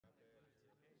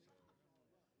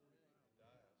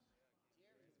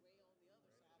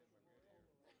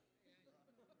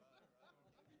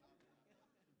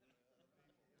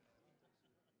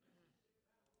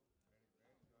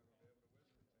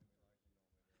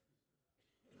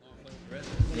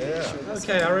Yeah.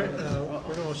 Okay, all right.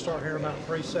 We're going to start here in about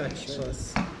 3 seconds.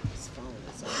 So.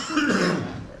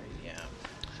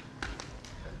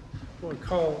 We'll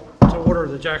call to order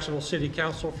the Jacksonville City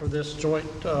Council for this joint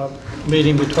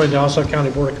meeting between the Onslow County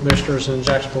Board of Commissioners and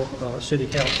Jacksonville City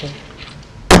Council.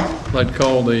 I'd like to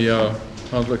call the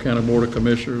Onslow County Board of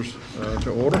Commissioners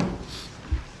to order,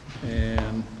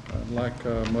 and I'd like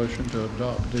a motion to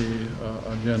adopt the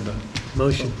agenda.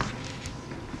 Motion.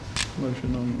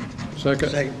 Motion on second.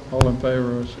 Second. All in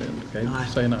favor, say Aye.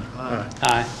 saying aye. Aye.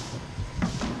 Aye.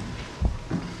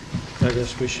 I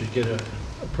guess we should get a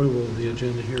approval of the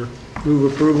agenda here.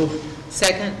 Move approval.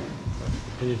 Second.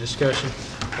 Any discussion?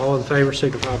 All in favor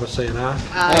signify by saying aye.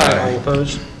 Aye. All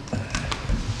opposed?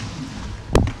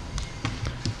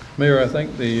 Mayor, I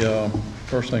think the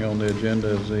first thing on the agenda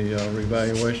is the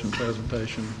revaluation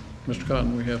presentation. Mr.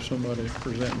 Cotton, we have somebody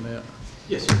presenting that.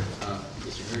 Yes, sir.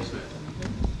 Mr. Harry Smith.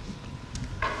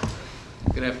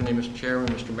 Good afternoon, Mr. Chairman,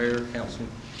 Mr. Mayor, council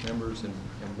members, and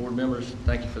board members.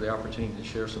 Thank you for the opportunity to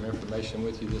share some information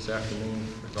with you this afternoon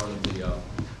regarding the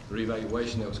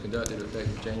revaluation that was conducted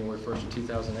effective January 1st of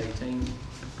 2018.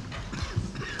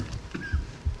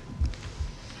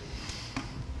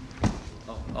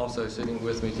 Also sitting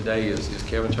with me today is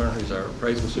Kevin Turner, who's our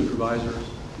appraisal supervisor.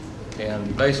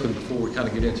 And basically, before we kind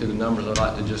of get into the numbers, I'd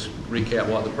like to just recap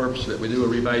what the purpose that we do a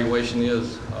revaluation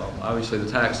is. Obviously, the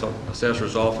tax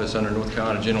assessor's office under North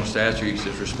Carolina general statutes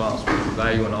is responsible for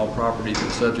valuing all properties that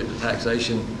are subject to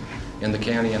taxation in the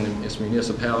county and its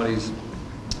municipalities.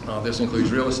 This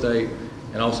includes real estate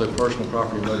and also personal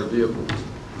property and motor vehicles.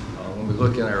 When we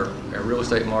look in our real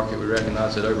estate market, we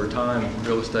recognize that over time,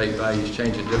 real estate values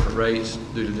change at different rates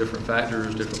due to different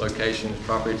factors, different locations,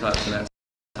 property types, and that.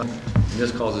 And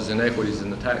this causes inequities in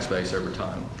the tax base over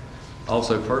time.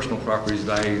 Also, personal property is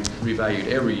revalued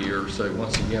every year, so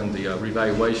once again, the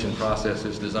revaluation process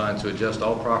is designed to adjust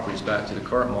all properties back to the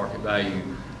current market value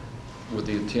with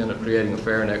the intent of creating a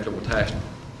fair and equitable tax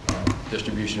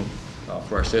distribution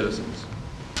for our citizens.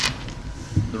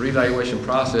 The revaluation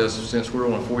process, since we're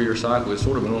on a 4-year cycle, is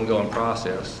sort of an ongoing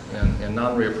process. And in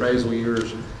non-reappraisal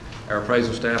years, our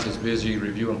appraisal staff is busy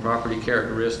reviewing property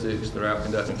characteristics. They're out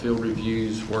conducting field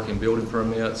reviews, working building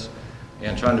permits,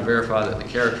 and trying to verify that the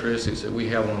characteristics that we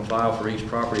have on file for each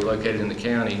property located in the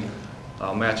county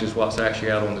matches what's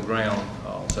actually out on the ground.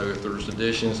 So if there's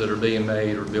additions that are being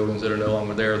made or buildings that are no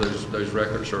longer there, those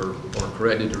records are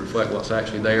corrected to reflect what's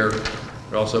actually there.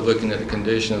 We're also looking at the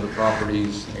condition of the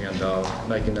properties and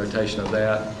making notation of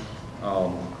that.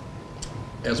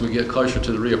 As we get closer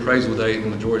to the reappraisal date, the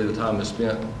majority of the time is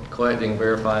spent collecting,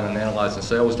 verifying, and analyzing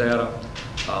sales data.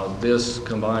 This,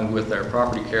 combined with our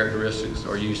property characteristics,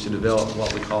 are used to develop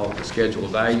what we call the schedule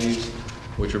of values,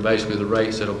 which are basically the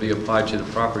rates that will be applied to the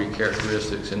property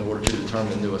characteristics in order to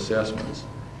determine new assessments.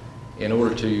 In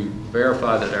order to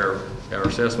verify that our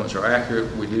assessments are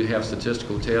accurate, we do have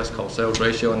statistical tests called sales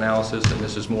ratio analysis, and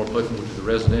this is more applicable to the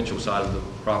residential side of the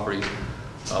properties.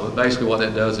 But basically what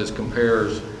that does is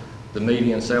compares the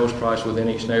median sales price within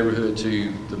each neighborhood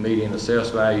to the median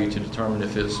assessed value to determine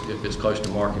if it's close to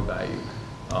market value.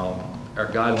 Our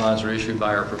guidelines are issued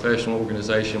by our professional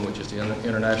organization, which is the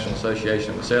International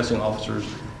Association of Assessing Officers,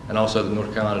 and also the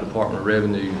North Carolina Department of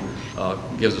Revenue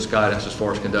gives us guidance as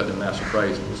far as conducting mass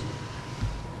appraisals.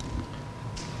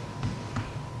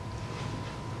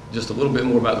 Just a little bit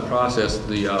more about the process.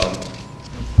 The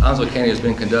Onslow County has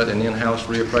been conducting in-house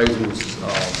reappraisals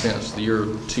since the year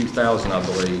 2000, I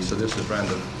believe. So this is around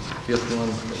the 5th one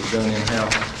that we're doing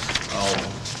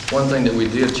in-house. One thing that we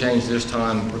did change this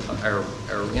time, our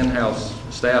in-house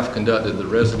staff conducted the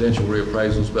residential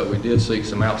reappraisals, but we did seek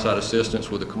some outside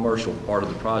assistance with the commercial part of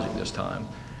the project this time.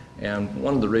 And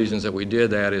one of the reasons that we did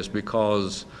that is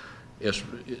because it's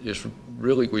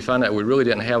really, we find out we really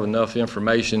didn't have enough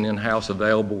information in-house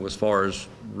available as far as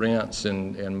rents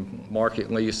and market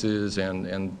leases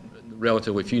and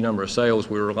relatively few number of sales.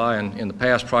 We were relying in the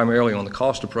past primarily on the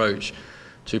cost approach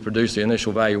to produce the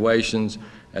initial valuations,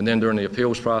 and then during the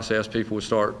appeals process people would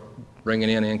start bringing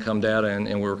in income data, and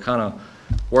we were kind of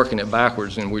working it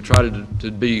backwards, and we tried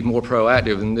to be more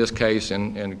proactive in this case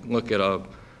and look at a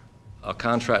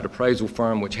contract appraisal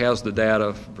firm which has the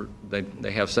data.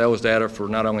 They have sales data for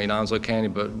not only in Onslow County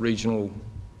but regional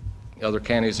other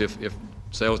counties if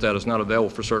sales data is not available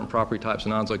for certain property types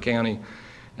in Onslow County.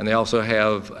 And they also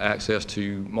have access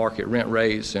to market rent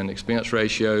rates and expense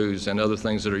ratios and other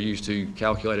things that are used to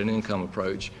calculate an income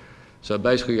approach. So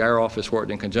basically our office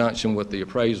worked in conjunction with the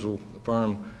appraisal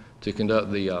firm to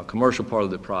conduct the commercial part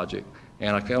of the project.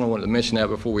 And I kind of wanted to mention that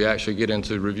before we actually get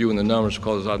into reviewing the numbers,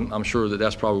 because I'm sure that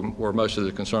that's probably where most of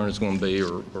the concern is going to be,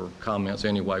 or comments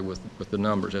anyway, with the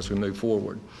numbers as we move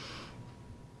forward.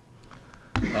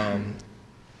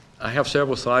 I have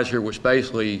several slides here which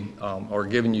basically are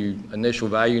giving you initial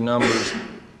value numbers.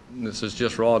 This is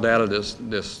just raw data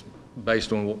this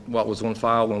based on what was on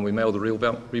file when we mailed the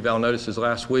reval notices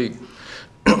last week.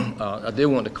 I did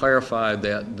want to clarify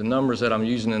that the numbers that I'm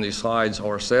using in these slides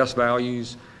are assessed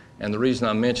values, and the reason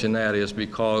I mention that is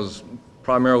because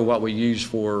primarily what we use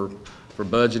for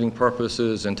budgeting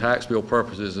purposes and tax bill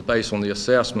purposes is based on the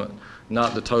assessment,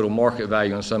 not the total market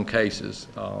value in some cases.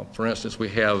 For instance, we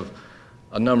have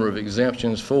a number of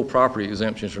exemptions. Full property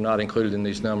exemptions are not included in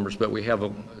these numbers, but we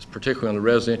have, particularly on the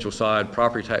residential side,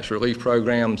 property tax relief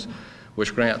programs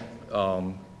which grant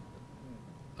a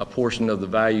portion of the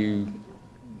value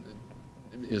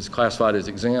is classified as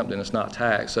exempt and it's not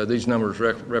taxed. So these numbers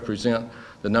represent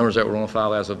the numbers that were on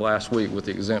file as of last week with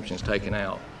the exemptions taken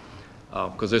out,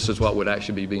 because this is what would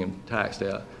actually be being taxed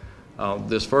at.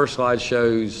 This first slide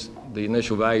shows the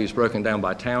initial values broken down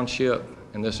by township,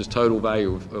 and this is total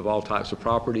value of all types of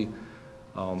property.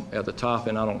 At the top,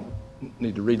 and I don't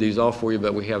need to read these off for you,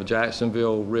 but we have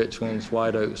Jacksonville, Richlands,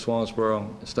 White Oak, Swansboro,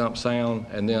 and Stump Sound,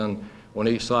 and then on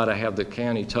each slide I have the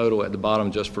county total at the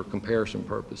bottom just for comparison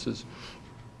purposes.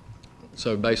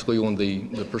 So basically on the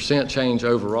percent change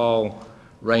overall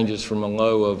ranges from a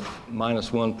low of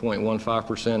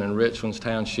 -1.15% in Richlands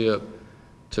Township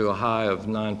to a high of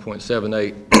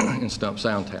 9.78 in Stump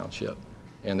Sound Township.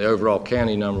 And the overall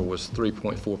county number was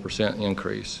 3.4%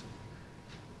 increase.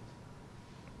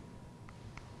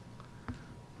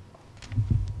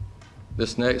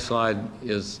 This next slide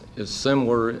is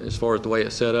similar as far as the way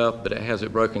it's set up, but it has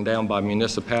it broken down by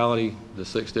municipality, the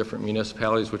 6 different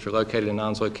municipalities which are located in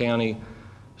Onslow County,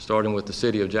 starting with the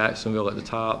city of Jacksonville at the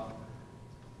top.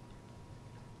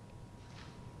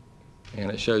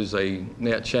 And it shows a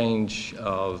net change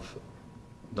of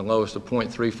the lowest of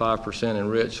 0.35% in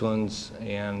Richlands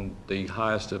and the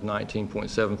highest of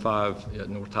 19.75 at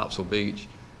North Topsail Beach.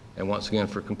 And once again,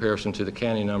 for comparison to the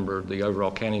county number, the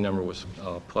overall county number was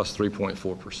plus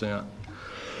 3.4%.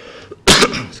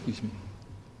 Excuse me.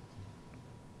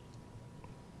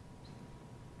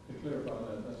 To clarify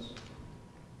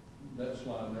that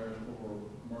slide there is for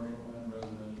commercial and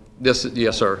residential?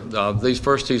 Yes, sir. These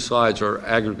first 2 slides are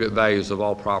aggregate values of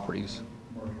all properties,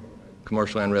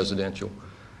 commercial and residential.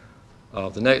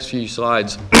 The next few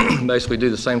slides basically do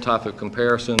the same type of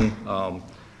comparison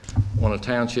on a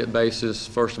township basis.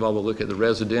 First of all, we'll look at the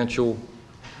residential.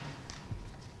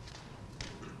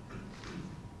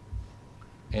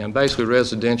 And basically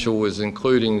residential is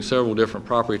including several different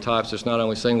property types. It's not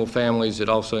only single families, it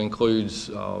also includes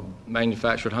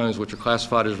manufactured homes which are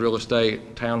classified as real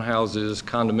estate, townhouses,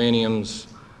 condominiums,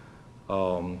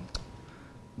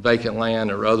 vacant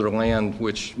land or other land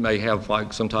which may have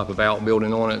like some type of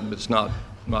outbuilding on it, but it's not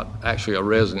actually a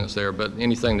residence there. But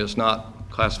anything that's not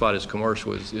classified as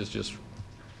commercial is just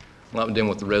lumped in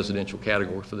with the residential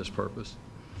category for this purpose.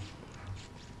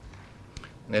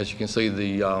 And as you can see,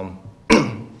 the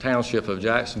township of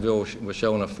Jacksonville was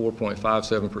showing a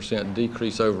 4.57%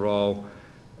 decrease overall,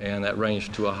 and that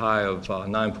ranged to a high of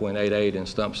 9.88 in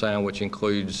Stump Sound, which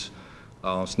includes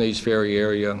Sneads Ferry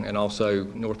area and also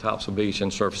North Topsail Beach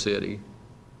and Surf City.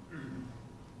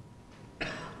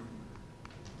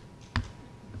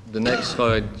 The next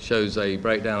slide shows a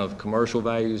breakdown of commercial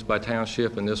values by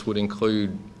township, and this would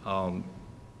include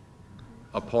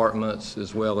apartments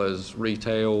as well as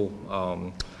retail,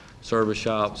 service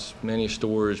shops, mini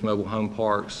storage, mobile home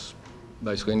parks.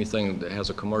 Basically anything that has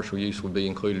a commercial use would be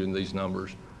included in these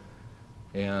numbers.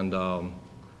 And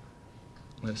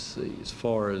let's see, as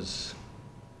far as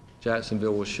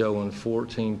Jacksonville was showing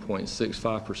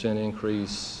 14.65%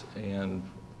 increase, and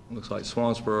looks like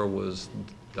Swansboro was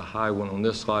the high one on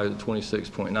this slide at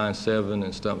 26.97,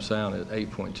 and Stump Sound at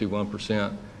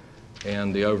 8.21%,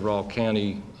 and the overall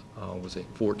county was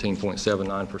at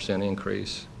 14.79%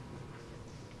 increase.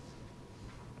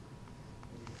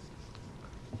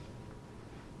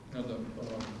 Now the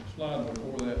slide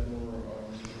before that were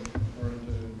referring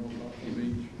to North Topsail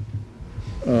Beach.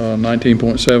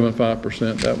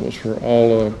 19.75%. That was for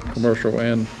all commercial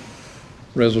and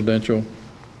residential.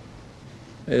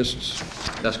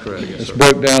 That's correct. Yes, it's sir.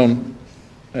 broke down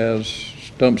as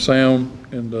Stump Sound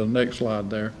in the next slide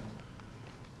there.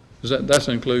 That's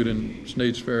including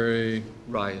Sneads Ferry?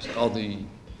 Right, it's all the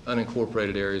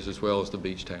unincorporated areas as well as the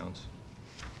beach towns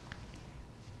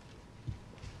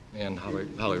and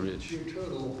Holly Ridge. Your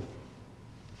total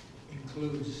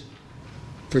includes,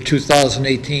 for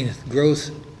 2018,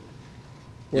 growth,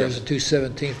 whereas Yes. the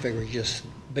 2017 figure is just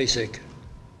basic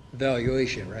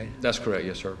valuation, right? That's correct,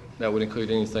 yes, sir. That would include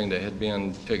anything that had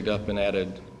been picked up and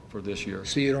added for this year.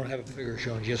 So you don't have a figure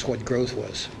showing just what growth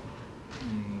was?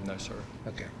 No, sir.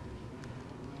 Okay.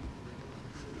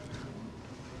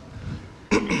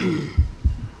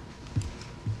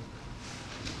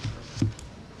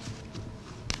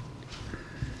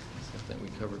 think we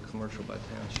covered commercial by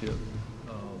township.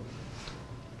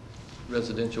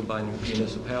 Residential by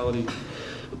municipality.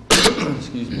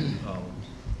 Excuse me.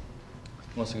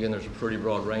 Once again, there's a pretty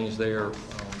broad range there.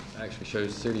 Actually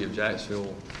shows the city of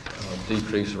Jacksonville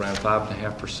decrease around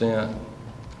 5.5%,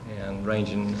 and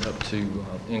ranging up to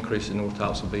increase in North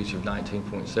Topsail Beach of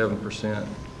 19.7%,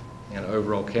 and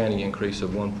overall county increase of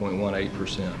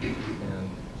 1.18%. And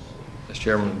as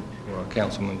Chairman or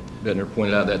Councilman Bednar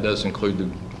pointed out, that does include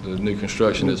the new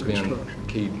construction that's been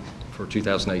keyed for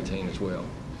 2018 as well.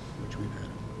 Which we've had.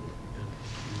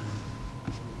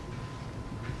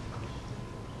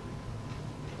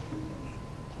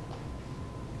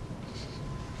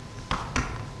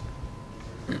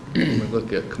 When we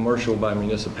look at commercial by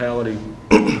municipality,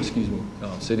 excuse me,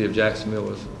 City of Jacksonville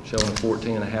is showing a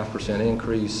 14.5%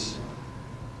 increase,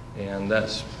 and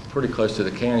that's pretty close to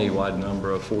the county-wide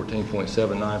number of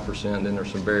 14.79%. Then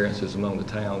there's some variances among the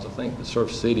towns. I think the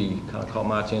Surf City kind of caught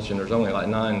my attention. There's only like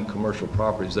 9 commercial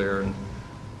properties there, and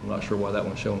I'm not sure why that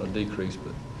one's showing a decrease,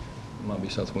 but it might be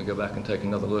something we go back and take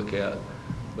another look at.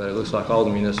 But it looks like all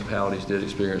the municipalities did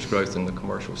experience growth in the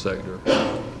commercial sector,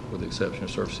 with the exception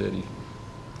of Surf City.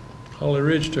 Holly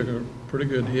Ridge took a pretty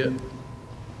good hit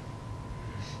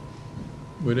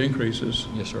with increases.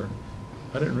 Yes, sir.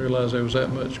 I didn't realize there was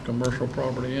that much commercial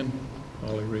property in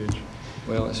Holly Ridge.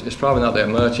 Well, it's probably not that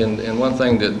much, and one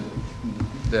thing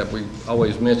that we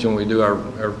always mention when we do our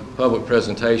public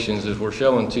presentations is we're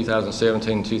showing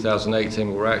 2017 and 2018,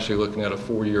 but we're actually looking at a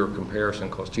 4-year comparison,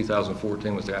 because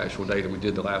 2014 was the actual date that we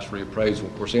did the last reappraisal.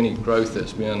 Of course, any growth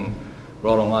that's been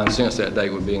brought online since that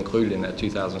date would be included in that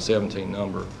 2017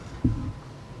 number.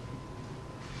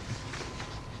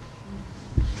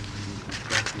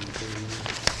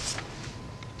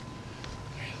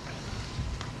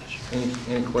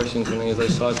 Any questions on any of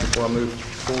those slides before I move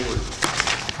forward?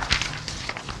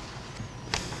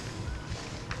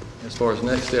 As far as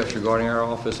next steps regarding our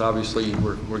office, obviously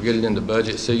we're getting into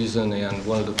budget season, and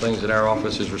one of the things that our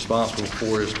office is responsible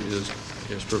for is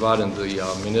providing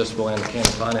the municipal and the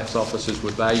county finance offices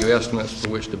with value estimates for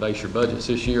which to base your budgets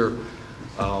this year.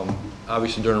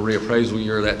 Obviously during a reappraisal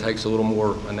year, that takes a little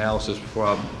more analysis before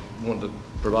I want to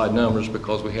provide numbers,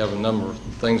 because we have a number of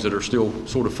things that are still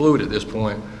sort of fluid at this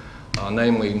point.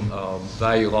 Namely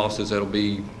value losses that will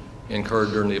be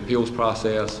incurred during the appeals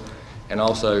process, and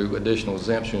also additional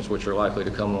exemptions which are likely to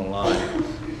come online.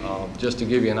 Just to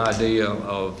give you an idea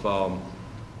of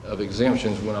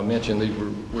exemptions, when I mentioned these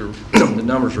the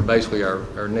numbers are basically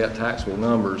our net taxable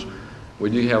numbers. We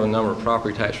do have a number of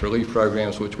property tax relief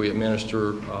programs which we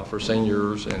administer for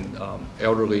seniors and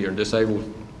elderly or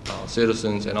disabled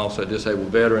citizens, and also disabled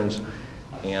veterans.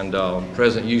 And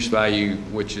present use value,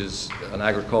 which is an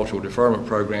agricultural deferment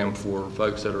program for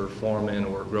folks that are farming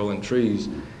or growing trees.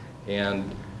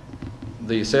 And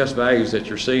the assessed values that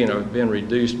you're seeing have been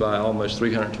reduced by almost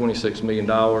 $326 million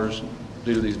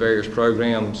due to these various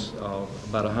programs,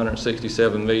 about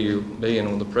 $167 million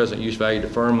on the present use value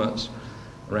deferments,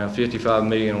 around $55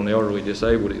 million on the elderly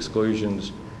disabled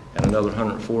exclusions, and another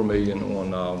 $104 million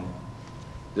on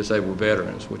disabled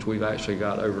veterans, which we've actually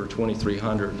got over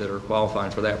 2,300 that are qualifying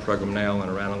for that program now,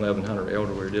 and around 1,100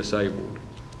 elderly or disabled.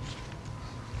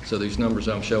 So these numbers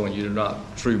I'm showing you are not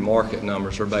true market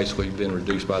numbers, are basically been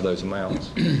reduced by those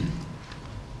amounts.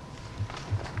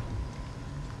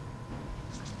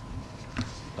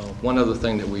 One other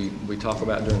thing that we talk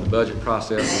about during the budget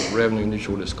process is revenue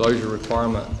neutral disclosure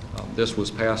requirement. This was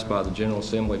passed by the General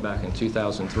Assembly back in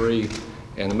 2003,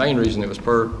 and the main reason it was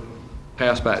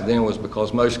passed back then was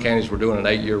because most counties were doing an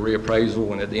 8-year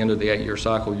reappraisal, and at the end of the 8-year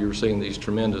cycle you were seeing these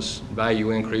tremendous value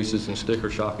increases and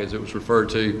sticker shock, as it was referred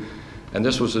to. And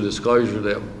this was a disclosure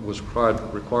that was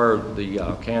required the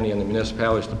county and the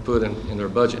municipalities to put in their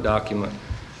budget document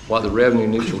what the revenue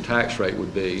neutral tax rate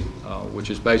would be, which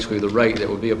is basically the rate that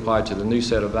would be applied to the new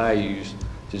set of values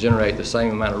to generate the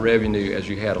same amount of revenue as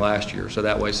you had last year. So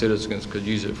that way citizens could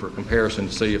use it for comparison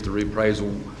to see if the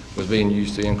reappraisal was being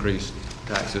used to increase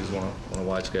taxes on a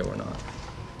wide scale or not.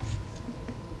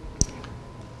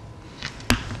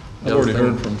 I've already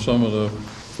heard from some of the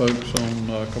folks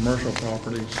on commercial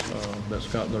properties that's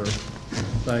got their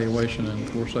valuation, and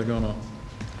of course they're going to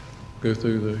go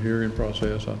through the hearing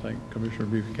process. I think Commissioner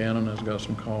Buchanan has got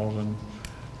some calls, and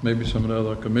maybe some of the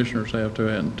other commissioners have to.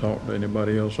 I haven't talked to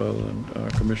anybody else other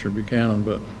than Commissioner Buchanan,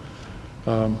 but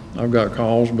I've got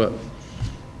calls. But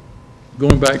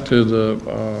going back to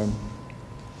the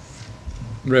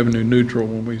revenue neutral,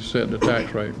 when we set the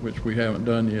tax rate, which we haven't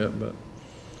done yet, but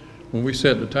when we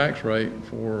set the tax rate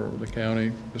for the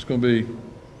county, it's going to be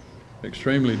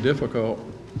extremely difficult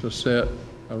to set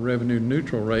a revenue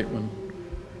neutral rate when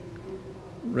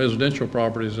residential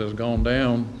properties has gone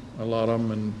down, a lot of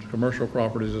them, and commercial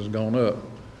properties has gone up.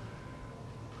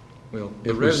 Well,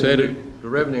 If we set it, the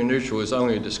revenue neutral is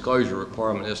only a disclosure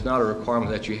requirement. It's not a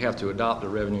requirement that you have to adopt a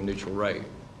revenue neutral rate.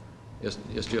 It's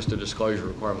just a disclosure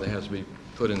requirement that has to be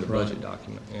put in the budget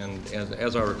document. And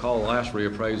as I recall, last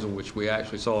reappraisal, which we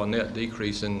actually saw a net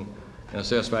decrease in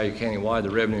assessed value countywide, the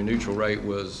revenue neutral rate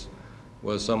was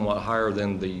somewhat higher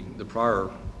than the prior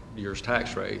year's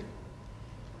tax rate.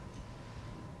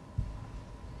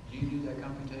 Do you do that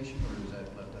computation, or is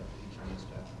that left up to each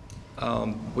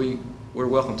municipality? We're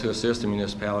welcome to assist the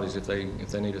municipalities if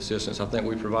they need assistance. I think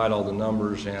we provide all the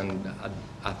numbers, and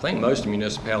I think most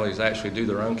municipalities actually do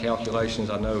their own calculations.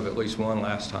 I know of at least one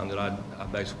last time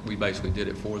that we basically did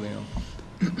it for them.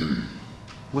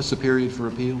 What's the period for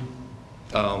appeal?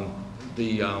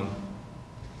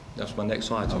 That's my next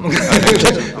slide.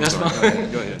 That's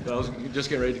fine. Go ahead. I was just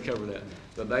getting ready to cover that.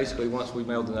 But basically, once we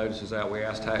mailed the notices out, we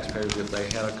asked taxpayers if they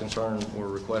had a concern or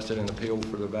requested an appeal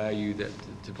for the value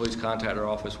to please contact our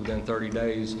office within 30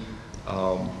 days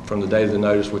from the date of the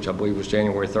notice, which I believe was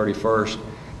January 31st.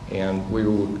 And we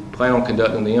will plan on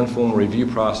conducting the informal review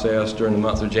process during the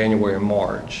month of January and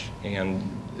March. And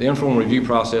the informal review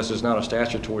process is not a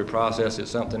statutory process.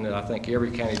 It's something that I think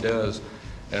every county does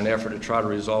in an effort to try to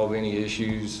resolve any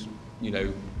issues,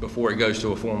 before it goes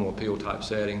to a formal appeal type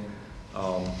setting.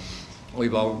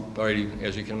 We've already,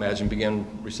 as you can imagine, begun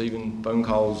receiving phone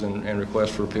calls and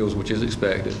requests for appeals, which is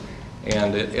expected.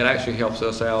 And it actually helps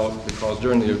us out because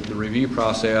during the review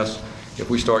process, if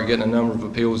we start getting a number of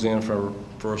appeals in for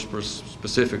a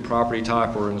specific property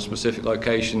type or in a specific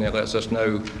location, that lets us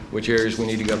know which areas we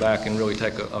need to go back and really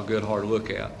take a good hard look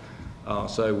at.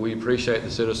 So we appreciate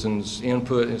the citizens'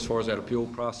 input as far as that appeal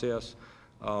process.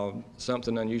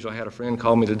 Something unusual, I had a friend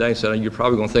call me today and said, "You're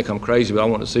probably going to think I'm crazy, but I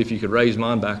want to see if you could raise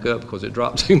mine back up because it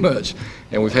dropped too much."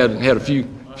 And we've had a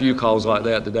few calls like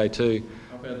that today too.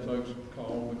 I've had folks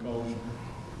call because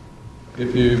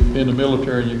if you in the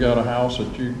military and you got a house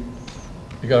that you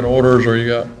got orders or you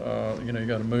got you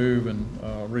got to move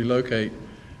and relocate,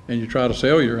 and you try to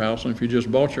sell your house, and if you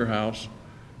just bought your house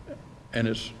and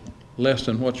it's less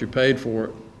than what you paid for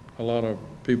it, a lot of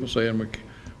people saying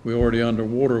we're already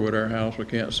underwater with our house, we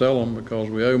can't sell them because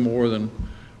we owe more than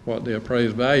what the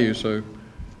appraised value. So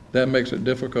that makes it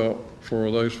difficult for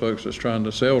those folks that's trying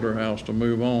to sell their house to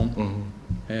move on.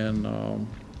 Mm-hmm. And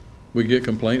we get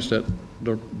complaints that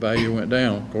the value went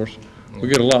down. Of course, we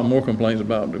get a lot more complaints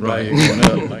about the value going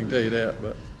up, I can tell you that.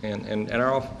 But And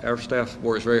our staff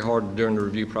works very hard during the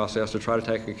review process to try to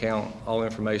take account all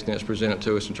information that's presented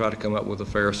to us and try to come up with a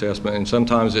fair assessment. And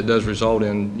sometimes it does result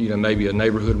in maybe a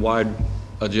neighborhood-wide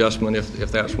adjustment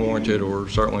if that's warranted, or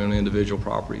certainly on individual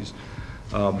properties.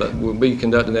 But we'll be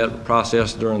conducting that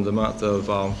process during the month of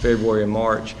February and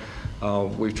March.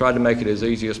 We've tried to make it as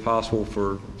easy as possible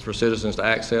for citizens to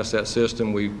access that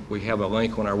system. We have a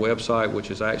link on our website, which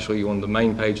is actually on the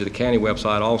main page of the county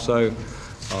website also.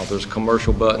 There's a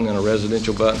commercial button and a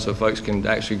residential button, so folks can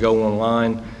actually go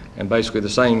online, and basically the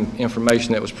same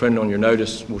information that was printed on your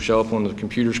notice will show up on the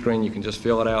computer screen. You can just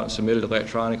fill it out and submit it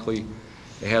electronically.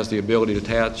 It has the ability to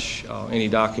attach any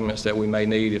documents that we may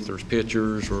need. If there's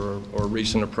pictures or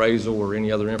recent appraisal or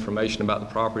any other information about the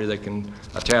property, they can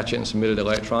attach it and submit it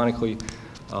electronically.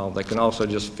 They can also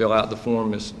just fill out the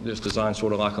form. It's designed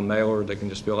sort of like a mailer. They can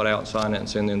just fill it out, sign it, and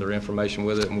send in their information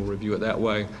with it, and we'll review it that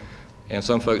way. And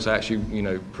some folks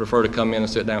actually, prefer to come in and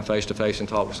sit down face-to-face and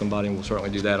talk with somebody, and we'll certainly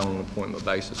do that on an appointment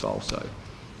basis also.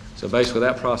 So basically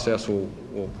that process will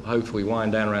hopefully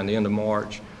wind down around the end of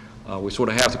March. We sort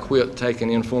of have to quit taking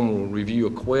informal review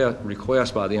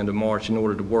requests by the end of March in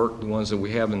order to work the ones that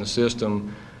we have in the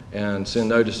system and send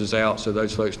notices out so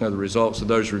those folks know the results of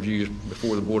those reviews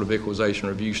before the Board of Equalization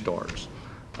review starts.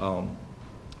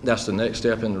 That's the next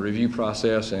step in the review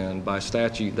process, and by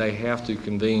statute they have to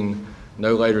convene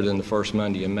no later than the first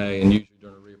Monday in May, and usually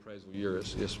during a reappraisal year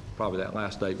it's probably that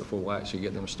last day before we'll actually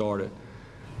get them started.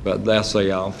 But that's a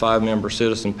 5-member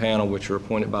citizen panel which are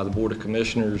appointed by the Board of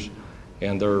Commissioners,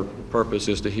 and their purpose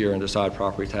is to hear and decide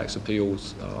property tax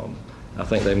appeals. I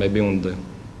think they may be on the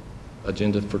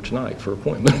agenda for tonight for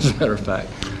appointment, as a matter of fact.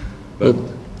 But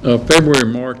February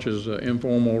and March is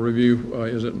informal review.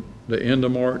 Is it the end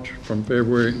of March, from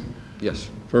February? Yes.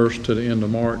 1st to the end of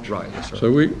March? Right, yes, sir.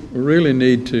 So we really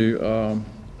need to,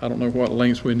 I don't know what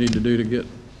lengths we need to do to get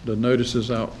the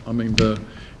notices out. I mean, the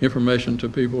information to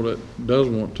people that does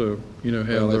want to,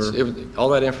 have all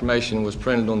that information was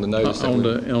printed on the notice on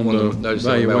the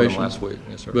valuation last week.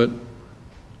 Yes, sir. But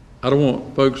I don't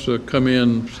want folks to come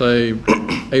in, say,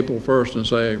 April 1st and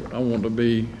say, I want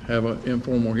to have an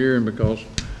informal hearing because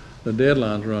the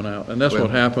deadline's run out. And that's what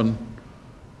happened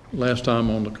last time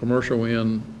on the commercial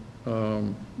end,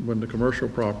 when the commercial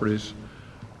properties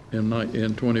in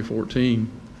 2014,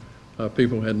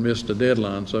 people had missed the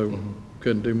deadline, so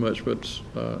couldn't do much. But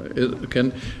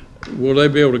will they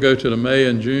be able to go to the May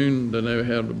and June? Then they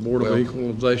have the Board of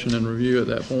Equalization and Review at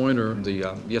that point, or?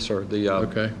 Yes, sir.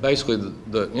 Okay. Basically,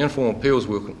 the informal appeals,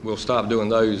 we'll stop doing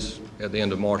those at the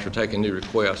end of March or taking new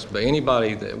requests. But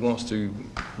anybody that wants to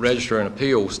register an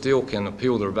appeal still can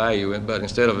appeal their value, but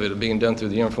instead of it being done through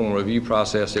the informal review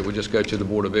process, it would just go to the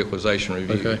Board of Equalization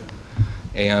Review. Okay.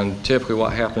 And typically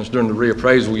what happens during the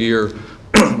reappraisal year,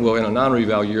 well, in a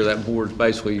non-reval year, that board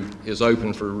basically is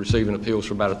open for receiving appeals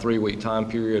for about a 3-week time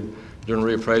period. During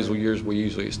reappraisal years, we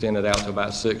usually extend it out to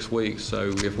about 6 weeks. So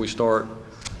if we start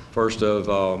 1st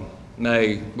of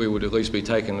May, we would at least be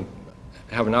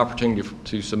have an opportunity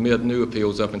to submit new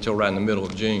appeals up until right in the middle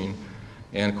of June.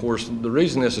 And of course, the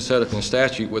reason this is set up in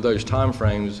statute with those time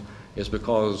frames is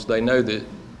because they know that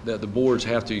the boards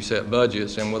have to set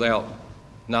budgets, and without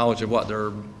knowledge of what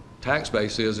their tax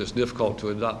base is, it's difficult to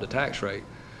adopt a tax rate.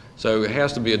 So it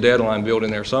has to be a deadline built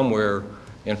in there somewhere,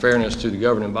 in fairness to the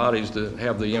governing bodies, to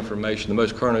have the information, the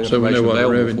most current information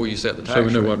available before you set the tax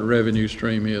rate. So we know what the revenue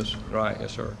stream is. Right,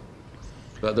 yes, sir.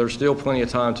 But there's still plenty of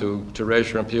time to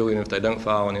register an appeal, even if they don't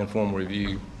file an informal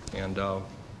review. And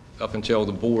up until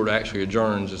the board actually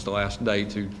adjourns is the last day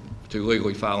to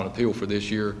legally file an appeal for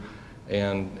this year.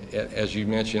 And as you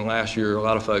mentioned last year, a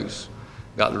lot of folks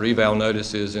got the reval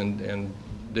notices and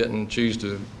didn't choose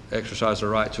to exercise their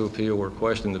right to appeal or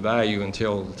question the value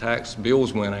until the tax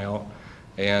bills went out.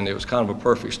 And it was kind of a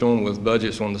perfect storm with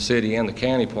budgets on the city and the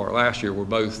county part last year, where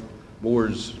both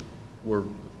boards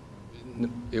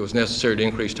it was necessary to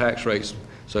increase tax rates.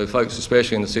 So folks,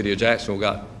 especially in the city of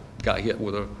Jacksonville, got hit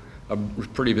with a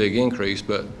pretty big increase.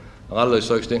 But a lot of those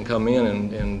folks didn't come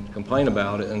in and complain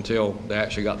about it until they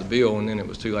actually got the bill, and then it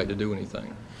was too late to do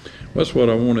anything. That's what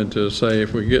I wanted to say.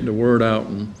 If we get the word out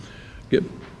and get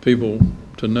people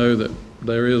to know that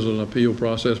there is an appeal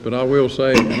process. But I will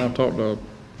say, and I've talked to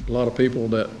a lot of people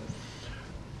that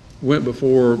went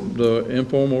before the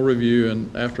informal review,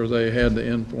 and after they had the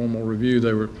informal review,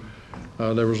 there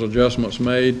was adjustments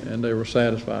made and they were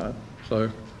satisfied. So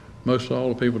most of all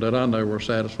the people that I know were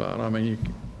satisfied. I mean, you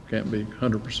can't be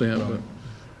 100%,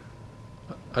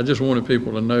 but I just wanted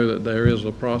people to know that there is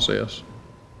a process.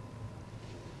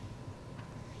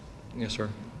 Yes, sir.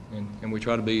 And we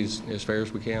try to be as fair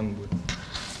as we can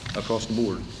across the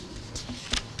board.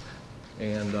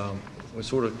 And we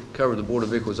sort of covered the Board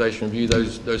of Equalization Review.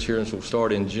 Those hearings will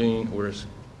start in June, or it's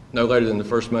no later than the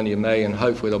first Monday of May, and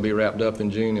hopefully they'll be wrapped up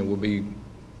in June, and we'll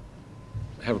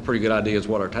have a pretty good idea as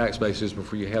what our tax base is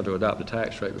before you have to adopt a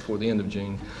tax rate before the end of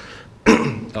June.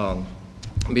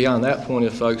 Beyond that point,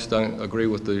 if folks don't agree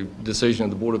with the decision of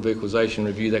the Board of Equalization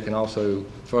Review, they can also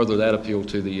further that appeal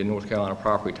to the North Carolina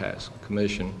Property Tax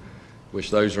Commission, which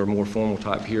those are more formal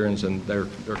type hearings, and they're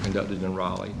conducted in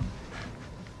Raleigh.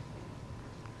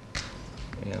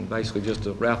 And basically, just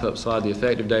to wrap up slide, the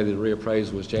effective date of the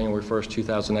reappraisal was January 1st,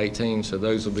 2018, so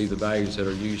those will be the values that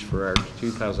are used for our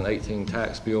 2018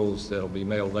 tax bills that will be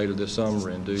mailed later this summer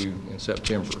and due in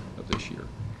September of this year.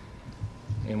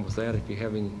 And with that, if you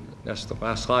have any, that's the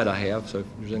last slide I have, so if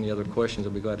there's any other questions,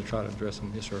 I'll be glad to try to address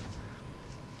them. Yes, sir.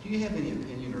 Do you have any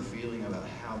opinion or feeling about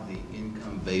how the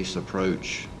income-based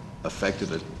approach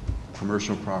affected a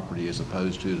commercial property as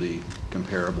opposed to the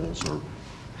comparables, or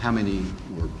how many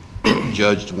were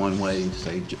judged one way,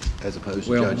 say, as opposed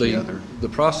to judged the other? The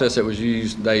process that was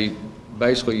used, they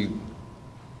basically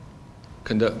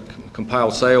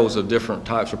compiled sales of different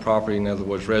types of property, in other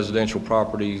words, residential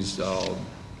properties,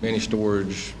 mini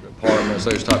storage, apartments,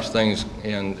 those types of things,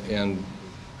 and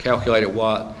calculated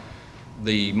what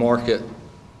the market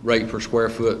rate per square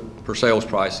foot per sales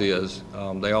price is.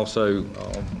 They also,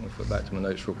 let me flip back to my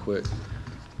notes real quick.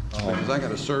 Because I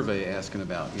got a survey asking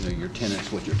about, your tenants,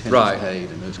 what your tenants paid,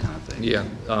 and those kind of things. Yeah.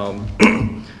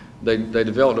 They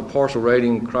developed a partial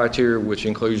rating criteria, which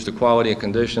includes the quality and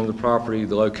condition of the property,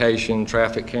 the location,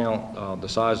 traffic count, the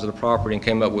size of the property, and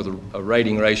came up with a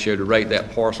rating ratio to rate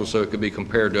that parcel so it could be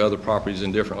compared to other properties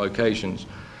in different locations.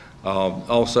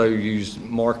 Also used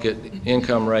market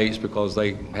income rates because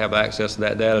they have access to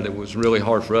that data that was really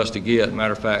hard for us to get.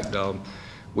 Matter of fact,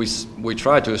 we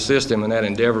tried to assist them in that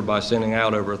endeavor by sending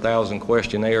out over 1,000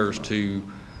 questionnaires to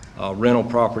rental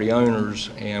property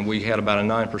owners, and we had about a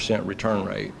 9% return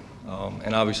rate.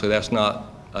 And obviously that's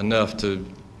not enough to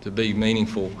be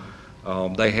meaningful.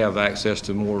 They have access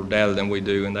to more data than we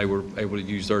do, and they were able to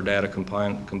use their data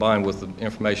combined with the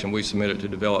information we submitted to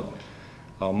develop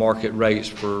market rates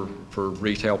for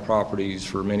retail properties,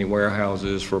 for many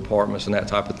warehouses, for apartments and that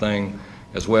type of thing,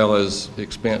 as well as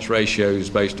expense ratios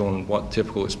based on what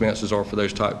typical expenses are for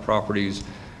those type of properties,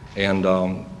 and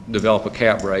develop a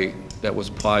cap rate that was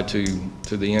applied to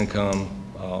the income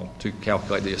to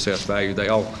calculate the assessed value. They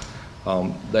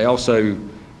also,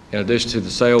 in addition to the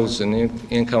sales and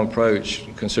income approach,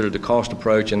 considered the cost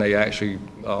approach, and they actually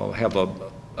have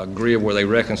a grid where they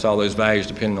reconcile those values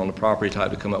depending on the property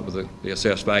type to come up with the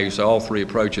assessed value. So all three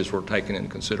approaches were taken into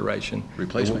consideration.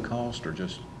 Replacement cost, or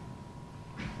just,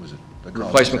 was it the cost?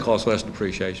 Replacement cost less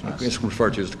depreciation. It's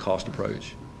referred to as the cost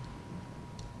approach.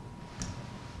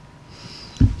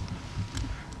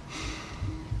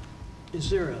 Is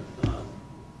there a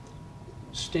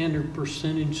standard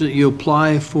percentage that you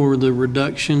apply for the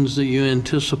reductions that you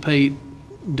anticipate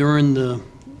during the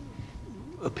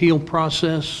appeal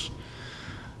process?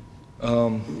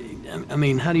 I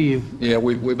mean, how do you? Yeah,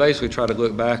 we basically try to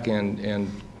look back and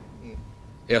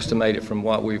estimate it from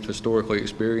what we've historically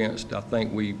experienced. I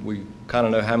think we kind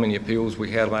of know how many appeals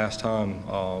we had last time.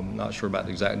 Not sure about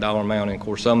the exact dollar amount, and of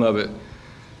course some of it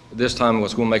this time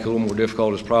what's going to make it a little more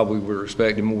difficult is probably we're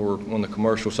expecting more on the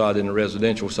commercial side than the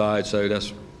residential side, so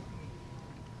that's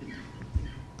going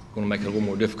to make it a little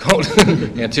more difficult to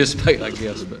anticipate, I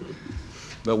guess.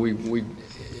 But we,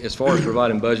 as far as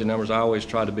providing budget numbers, I always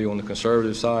try to be on the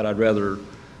conservative side. I'd rather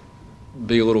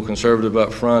be a little conservative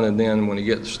up front, and then when it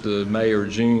gets to May or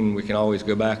June, we can always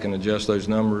go back and adjust those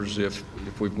numbers if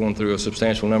we've gone through a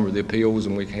substantial number of the appeals,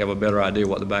 and we can have a better idea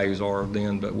what the values are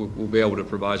then. But we'll be able to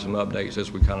provide some updates as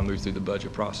we kind of move through the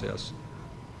budget process.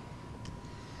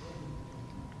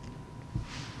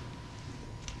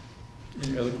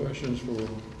 Any other questions for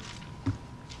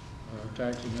our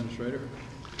tax administrator?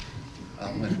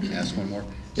 I'm going to ask one more.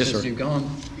 Yes, Since sir. you've gone,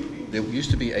 it used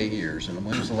to be 8 years, and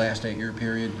when was the last 8-year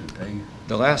period?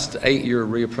 The last 8-year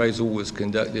reappraisal was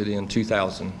conducted in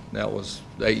 2000. That was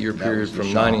the 8-year period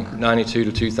from 92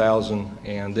 to 2000,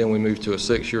 and then we moved to a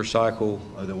 6-year cycle.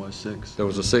 Oh, there was 6? There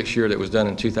was a 6-year that was done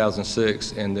in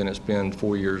 2006, and then it's been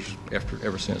 4 years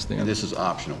ever since then. And this is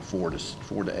optional, 4 to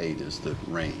 8 is the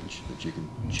range that you can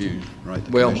choose, right?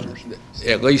 The Well, commissioners?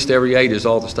 at least every 8 is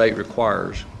all the state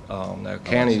requires. Now,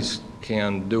 counties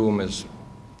can do them as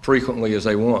frequently as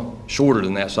they want. Shorter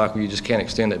than that cycle, you just can't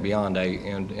extend it beyond 8.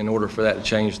 And in order for that to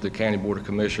change, the County Board of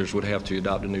Commissioners would have to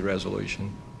adopt a new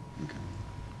resolution. Okay.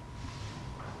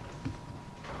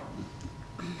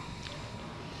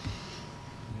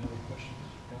 Any other questions,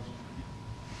 Council?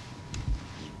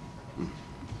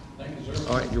 Thank you, sir.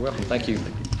 All right, you're welcome. Thank you.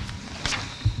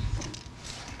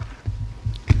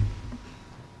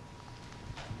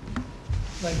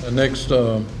 The next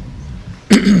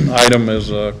item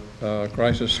is a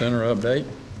crisis center update.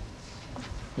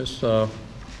 This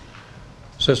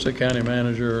Assistant County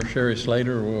Manager Sherry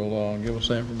Slater will give us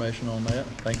the information on that.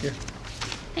 Thank you.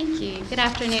 Thank you. Good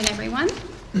afternoon, everyone.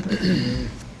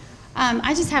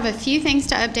 I just have a few things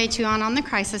to update you on the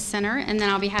Crisis Center, and then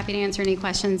I'll be happy to answer any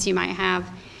questions you might have.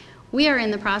 We are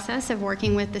in the process of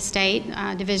working with the State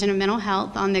Division of Mental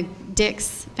Health on the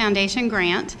Dix Foundation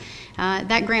grant.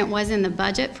 That grant was in the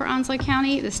budget for Onslow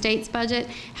County, the state's budget.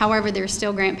 However, there's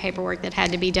still grant paperwork that had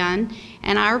to be done.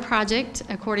 And our project,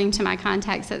 according to my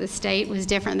contacts at the state, was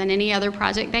different than any other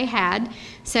project they had.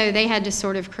 So they had to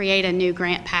sort of create a new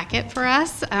grant packet for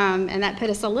us. And that put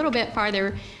us a little bit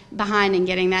farther behind in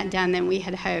getting that done than we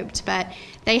had hoped. But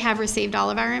they have received all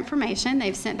of our information.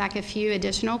 They've sent back a few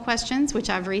additional questions, which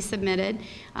I've resubmitted.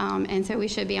 And so we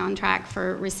should be on track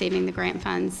for receiving the grant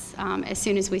funds as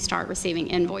soon as we start receiving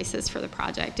invoices for the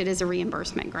project. It is a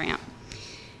reimbursement grant.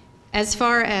 As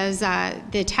far as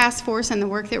the task force and the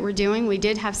work that we're doing, we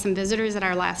did have some visitors at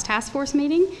our last task force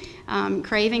meeting.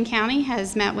 Craven County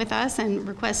has met with us and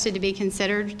requested to be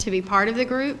considered to be part of the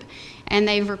group. And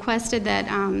they've requested that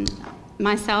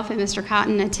myself and Mr.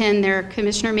 Cotton attend their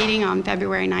commissioner meeting on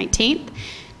February 19th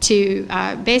to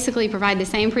basically provide the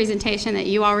same presentation that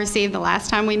you all received the last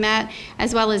time we met,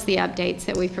 as well as the updates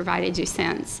that we've provided you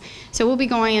since. So we'll be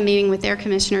going and meeting with their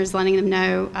commissioners, letting them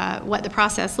know what the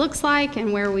process looks like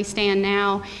and where we stand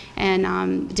now,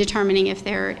 and determining if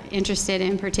they're interested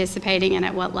in participating and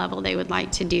at what level they would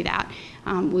like to do that.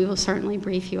 We will certainly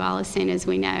brief you all as soon as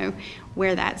we know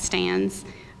where that stands.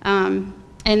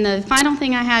 And the final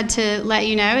thing I had to let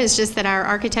you know is just that our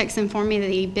architects informed me that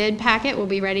the bid packet will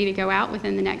be ready to go out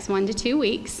within the next 1 to 2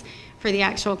 weeks for the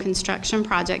actual construction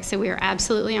project. So we are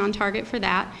absolutely on target for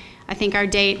that. I think our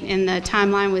date in the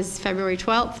timeline was February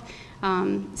 12th.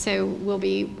 So we'll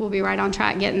be right on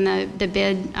track getting the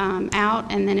bid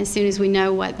out. And then as soon as we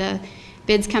know what the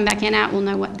bids come back in at, we'll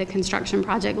know what the construction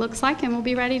project looks like, and we'll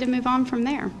be ready to move on from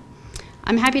there.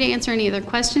 I'm happy to answer any other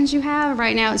questions you have.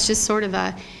 Right now, it's just sort of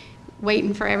a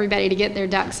waiting for everybody to get their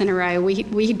ducks in a row.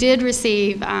 We did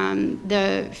receive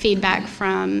the feedback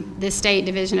from the State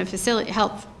Division of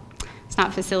Health. It's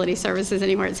not facility services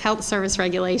anymore, it's health service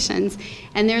regulations,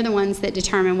 and they're the ones that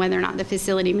determine whether or not the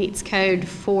facility meets code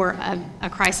for a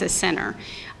crisis center.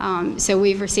 So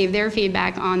we've received their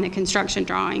feedback on the construction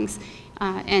drawings,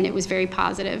 and it was very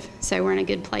positive. So we're in a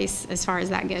good place as far as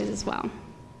that goes as well.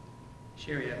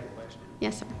 Sherry, I have a question.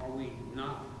 Yes, sir. Are we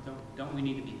not, don't we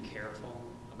need to be careful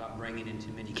about bringing in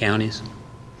too many counties?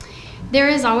 There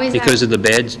is always Because of the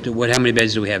beds, how many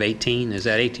beds do we have, 18? Is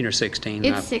that 18 or 16?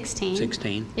 It's 16.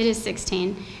 16. It is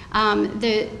 16.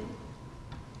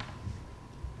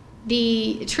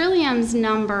 The Trillium's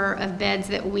number of beds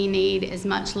that we need is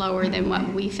much lower than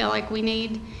what we feel like we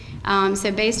need.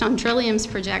 So based on Trillium's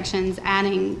projections,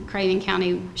 adding Craven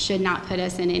County should not put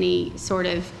us in any sort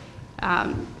of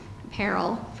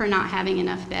peril for not having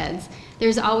enough beds.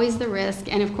 There's always the risk,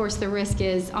 and of course the risk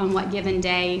is on what given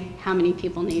day, how many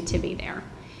people need to be there.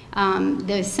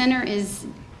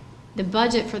 The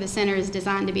budget for the center is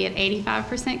designed to be at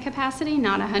 85% capacity,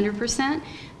 not 100%.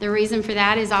 The reason for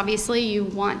that is obviously you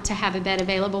want to have a bed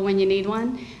available when you need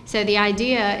one. So the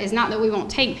idea is not that we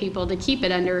won't take people to keep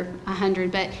it under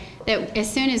 100, but that as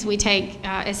soon as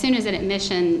an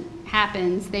admission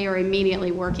happens, they are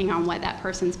immediately working on what that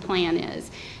person's plan is,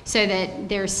 so that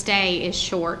their stay is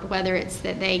short, whether it's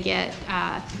that they get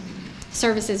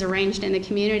services arranged in the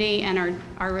community and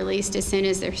are released as soon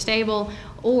as they're stable,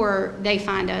 or they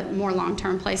find a more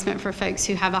long-term placement for folks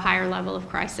who have a higher level of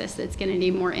crisis that's going to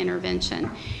need more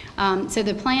intervention. So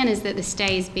the plan is that the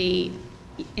stays be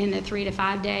in the 3 to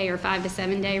 5 day or 5 to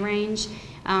 7 day range,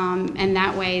 and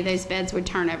that way those beds would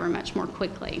turn over much more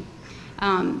quickly.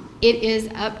 It is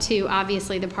up to,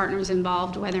 obviously, the partners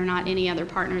involved whether or not any other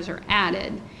partners are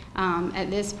added.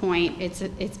 At this point,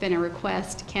 it's been a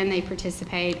request, can they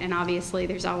participate? And obviously,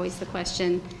 there's always the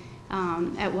question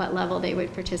at what level they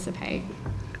would participate.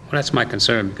 Well, that's my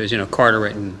concern, because,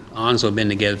 Carteret and Onslow have been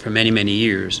together for many, many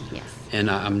years. Yes. And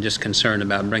I'm just concerned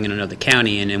about bringing another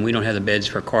county in, and we don't have the beds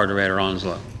for Carteret or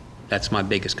Onslow. That's my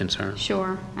biggest concern.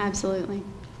 Sure, absolutely.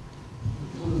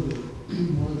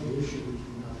 One of the issues,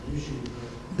 not an issue,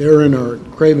 but they're in our,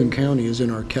 Craven County is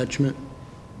in our catchment,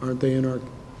 aren't they in our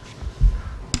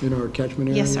catchment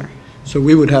area? Yes, sir. So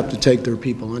we would have to take their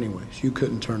people anyways. You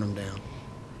couldn't turn them down.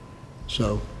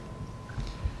 So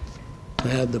to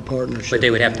have the partnership. But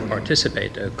they would have to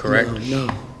participate, though, correct? No,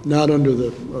 not under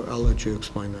the, I'll let you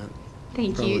explain that.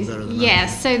 Thank Probably you. better than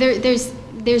Yes, so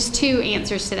there's two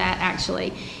answers to that,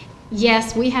 actually.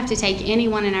 Yes, we have to take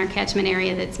anyone in our catchment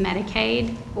area that's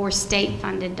Medicaid or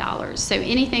state-funded dollars. So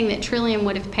anything that Trillium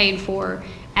would have paid for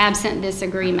absent this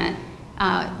agreement,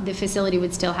 the facility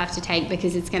would still have to take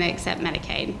because it's going to accept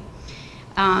Medicaid,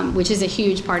 which is a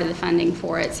huge part of the funding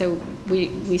for it. So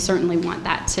we certainly want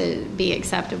that to be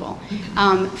acceptable.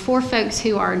 For folks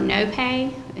who are no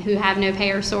pay, who have no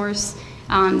payer source,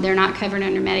 they're not covered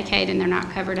under Medicaid and they're not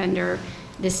covered under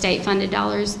the state-funded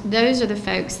dollars, those are the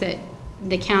folks that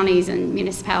the counties and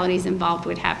municipalities involved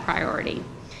would have priority.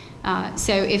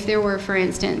 So if there were, for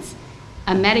instance,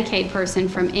 a Medicaid person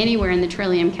from anywhere in the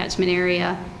Trillium catchment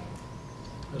area.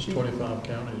 There's 25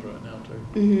 counties right now,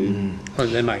 too. Mm-hmm. Well,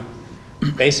 they might,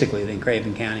 basically, then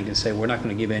Craven County can say, we're not going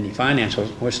to give any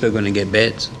financials, we're still going to get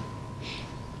beds,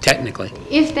 technically.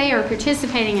 If they are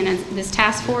participating in this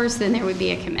task force, then there would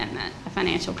be a commitment, a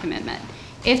financial commitment.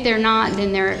 If they're not,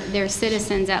 then their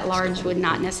citizens at large would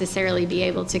not necessarily be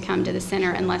able to come to the center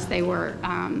unless they were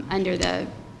under the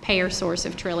payer source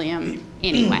of Trillium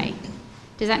anyway.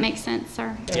 Does that make sense,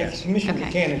 sir? Yes, Commissioner Okay.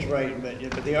 Buchanan's right,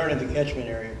 but they aren't in the catchment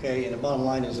area, okay? And the bottom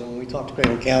line is, when we talk to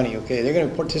Craven County, okay, they're going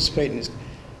to participate in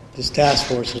this task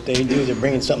force. What they do is they're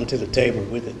bringing something to the table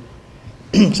with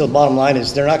it. So the bottom line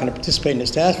is, they're not going to participate in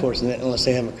this task force unless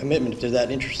they have a commitment, if they're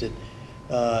that interested,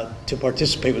 to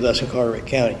participate with us in Carteret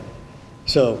County.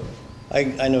 So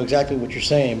I know exactly what you're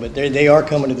saying, but they are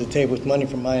coming to the table with money,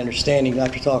 from my understanding,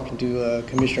 after talking to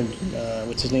Commissioner,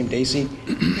 what's his name, Dacey?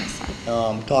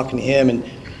 Talking to him, and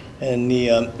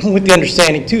with the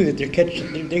understanding, too, that they're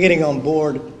getting on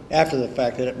board after the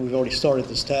fact that we've already started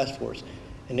this task force,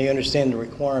 and they understand the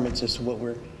requirements as to what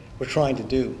we're trying to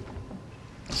do.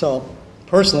 So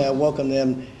personally, I welcome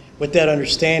them with that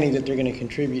understanding that they're going to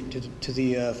contribute to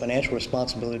the financial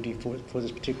responsibility for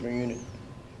this particular unit.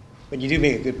 But you do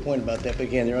make a good point about that. But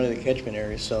again, they're under the catchment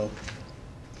area, so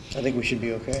I think we should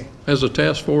be okay. Has the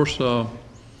task force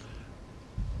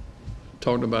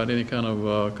talked about any kind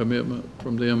of commitment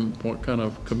from them? What kind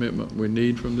of commitment we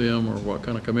need from them, or what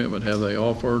kind of commitment have they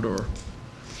offered? Or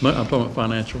I'm talking about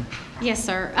financial. Yes,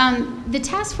 sir. The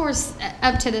task force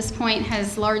up to this point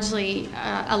has largely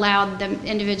allowed the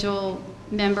individual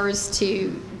members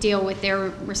to deal with their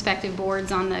respective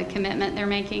boards on the commitment they're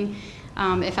making,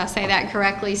 if I say that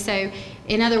correctly. So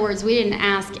in other words, we didn't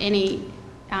ask any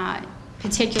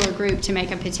particular group to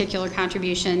make a particular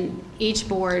contribution. Each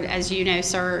board, as you know,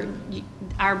 sir,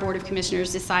 our Board of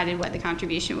Commissioners decided what the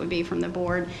contribution would be from the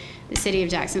board. The City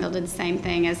of Jacksonville did the same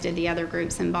thing, as did the other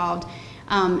groups involved.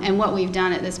 And what we've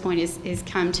done at this point is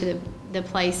come to the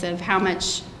place of how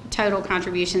much total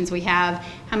contributions we have,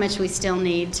 how much we still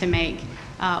need to make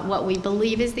what we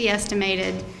believe is the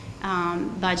estimated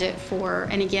budget for,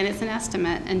 and again, it's an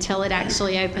estimate. Until it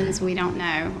actually opens, we don't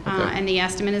know. Okay. And the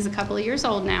estimate is a couple of years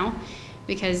old now,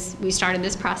 because we started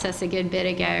this process a good bit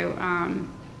ago.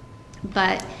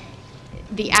 But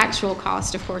the actual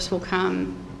cost, of course, will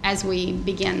come as we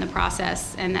begin the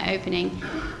process and the opening.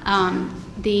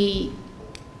 The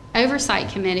oversight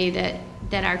committee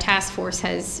that our task force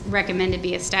has recommended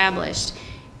be established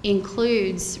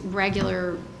includes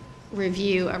regular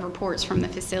review of reports from the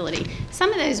facility.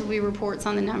 Some of those will be reports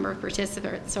on the number of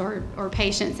participants or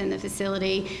patients in the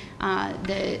facility,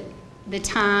 the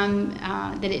time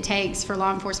that it takes for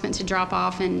law enforcement to drop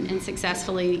off and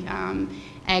successfully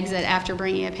exit after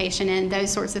bringing a patient in,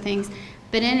 those sorts of things.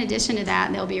 But in addition to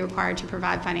that, they'll be required to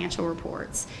provide financial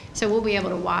reports. So we'll be able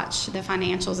to watch the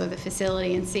financials of the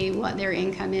facility and see what their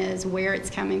income is, where it's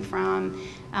coming from,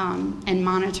 and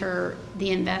monitor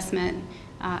the investment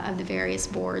of the various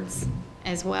boards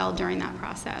as well during that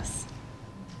process.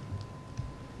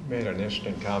 You made an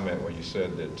interesting comment when you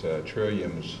said that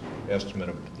Trillium's estimate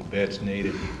of the beds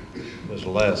needed was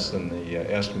less than the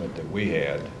estimate that we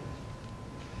had.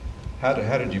 How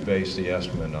did you base the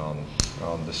estimate on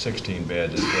the 16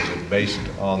 beds? Was it based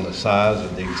on the size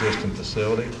of the existing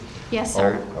facility? Yes,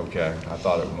 sir. Oh, okay, I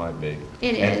thought it might be.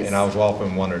 It is. And I was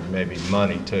often wondering maybe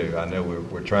money too. I know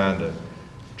we're trying to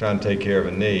take care of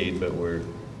a need, but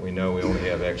we know we only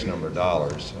have X number of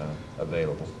dollars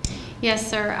available. Yes,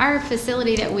 sir. Our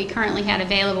facility that we currently had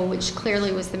available, which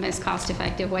clearly was the most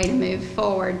cost-effective way to move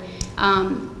forward,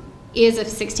 is a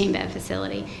 16-bed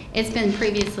facility. It's been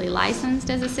previously licensed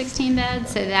as a 16-bed,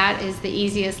 so that is the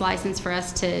easiest license for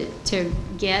us to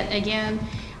get again.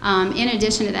 In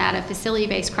addition to that, a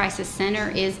facility-based crisis center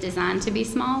is designed to be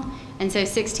small, and so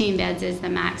 16 beds is the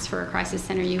max for a crisis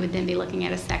center. You would then be looking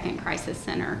at a second crisis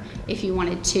center if you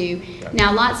wanted to.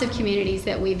 Now, lots of communities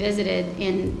that we visited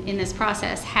in this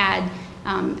process had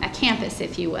a campus,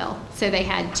 if you will. So they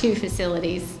had two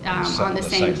facilities on the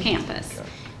same campus. Okay.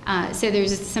 So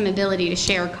there's some ability to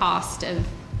share cost of,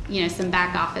 some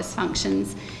back office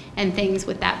functions and things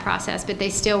with that process, but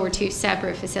they still were two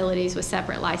separate facilities with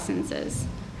separate licenses.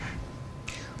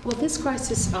 Will this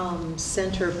crisis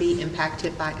center be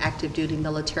impacted by active duty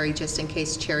military, just in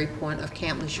case Cherry Point of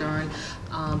Camp Lejeune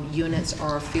units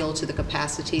are filled to the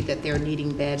capacity that they're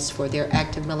needing beds for their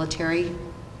active military?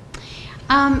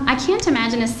 I can't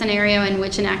imagine a scenario in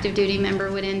which an active duty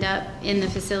member would end up in the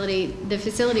facility. The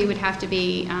facility would have to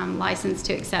be licensed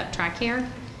to accept TRICARE,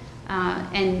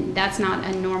 and that's not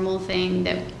a normal thing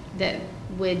that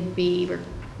would be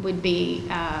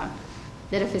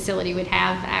that a facility would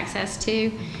have access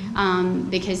to,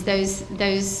 because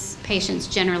those patients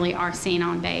generally are seen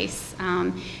on base.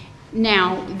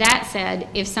 Now, that said,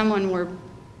 if someone were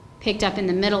picked up in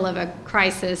the middle of a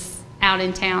crisis out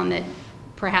in town that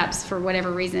perhaps for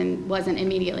whatever reason wasn't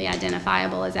immediately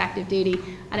identifiable as active duty,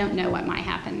 I don't know what might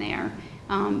happen there.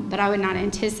 But I would not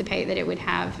anticipate that it would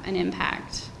have an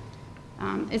impact.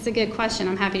 It's a good question.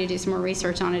 I'm happy to do some more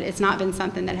research on it. It's not been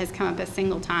something that has come up a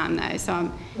single time, though.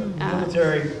 So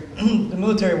The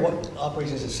military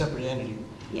operates as a separate entity.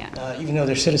 Yeah. Even though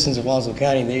they're citizens of Onslow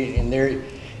County,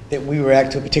 that we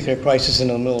react to a particular crisis in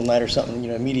the middle of the night or something,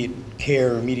 immediate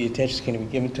care or immediate attention is going to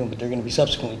be given to them, but they're going to be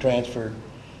subsequently transferred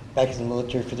back to the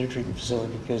military for their treatment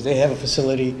facility, because they have a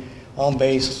facility on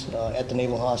base at the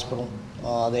Naval Hospital.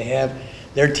 They have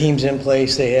their teams in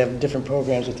place. They have different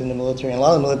programs within the military. And a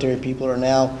lot of the military people are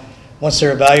now, once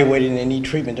they're evaluated and they need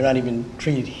treatment, they're not even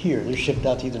treated here. They're shipped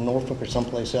out to either Norfolk or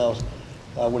someplace else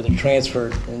where they're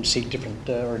transferred and seek different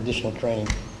or additional training.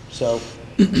 So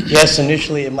yes,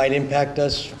 initially it might impact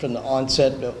us from the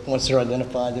onset, but once they're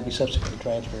identified, they'll be subsequently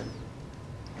transferred.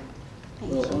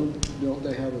 Well, don't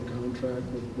they have a contract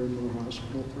with Bryn Mawr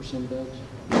Hospital for some beds?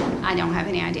 I don't have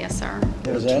any idea, sir.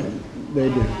 What was that? They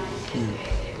do. Yeah.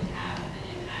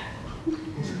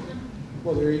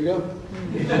 Well, there you go.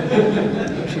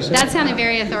 That sounded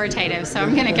very authoritative, so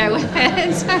I'm going to go with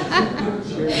it.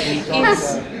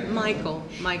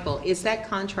 Michael, is that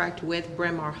contract with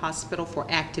Bryn Mawr Hospital for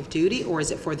active duty, or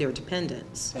is it for their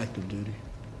dependents? Active duty.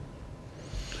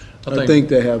 I think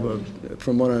they have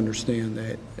from what I understand,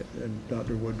 and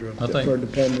Dr. Woodruff, I think- for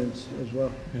dependents as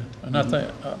well. Yeah, and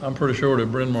I'm pretty sure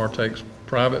that Bryn Mawr takes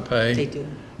private pay. They do.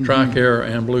 TRICARE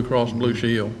and Blue Cross Blue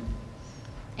Shield.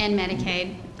 And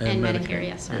Medicaid and Medicare,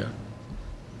 yes, sir.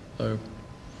 Yeah.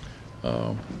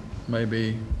 So,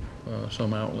 maybe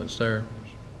some outlets there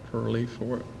for relief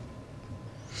for it.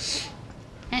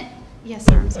 And, yes,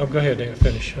 sir. I'm sorry. Oh, go ahead, Dan,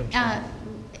 finish. I'm sorry.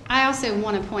 I also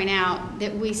want to point out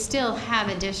that we still have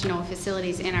additional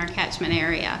facilities in our catchment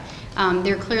area.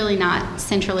 They're clearly not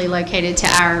centrally located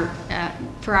to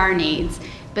for our needs,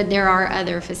 but there are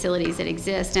other facilities that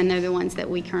exist, and they're the ones that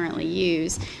we currently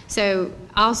use. So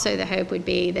also the hope would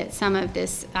be that some of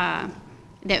this,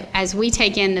 that as we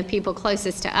take in the people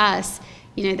closest to us,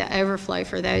 you know, the overflow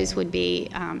for those would be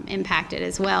impacted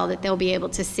as well, that they'll be able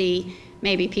to see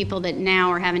maybe people that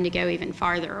now are having to go even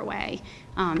farther away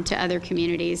to other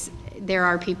communities. There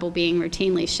are people being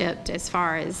routinely shipped as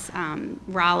far as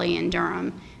Raleigh and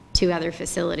Durham to other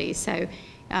facilities. So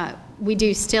we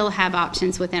do still have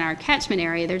options within our catchment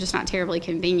area. They're just not terribly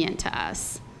convenient to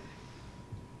us.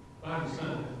 I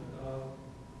understand.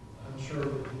 I'm sure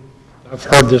I've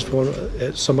heard this one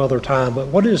at some other time, but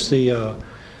what is the,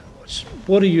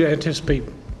 what do you anticipate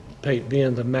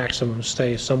being the maximum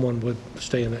stay someone would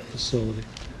stay in that facility?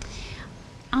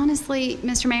 Honestly,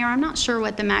 Mr. Mayor, I'm not sure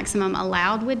what the maximum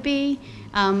allowed would be.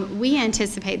 We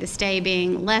anticipate the stay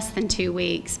being less than 2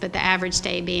 weeks, but the average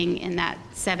stay being in that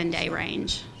 7-day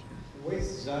range. The way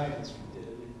it's designed,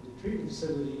 the treatment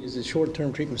facility is a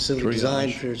short-term treatment facility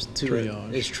designed for it's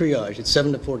triage. It's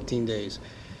 7 to 14 days.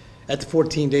 At the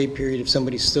 14-day period, if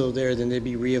somebody's still there, then they'd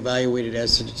be reevaluated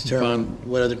as to determine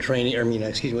what other training,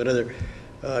 what other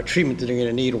treatment that they're going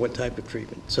to need or what type of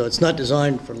treatment. So it's not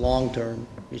designed for long-term.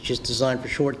 It's just designed for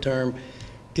short-term,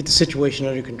 get the situation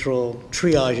under control,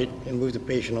 triage it, and move the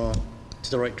patient on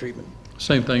to the right treatment.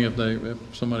 Same thing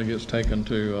if somebody gets taken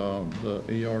to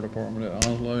the ER department at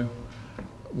Onslow.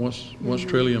 Once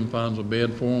Trillium finds a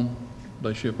bed for them,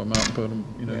 they ship them out and put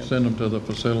them, send them to the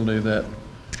facility that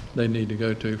they need to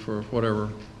go to for whatever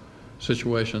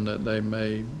situation that they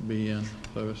may be in.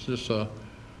 So it's just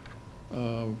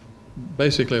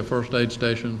basically a first aid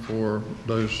station for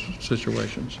those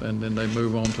situations, and then they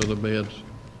move on to the beds.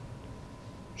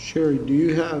 Sherry, do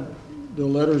you have the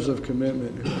letters of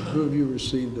commitment? Who have you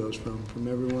received those from? From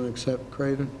everyone except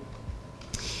Craven?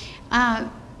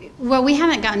 Well, we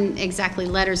haven't gotten exactly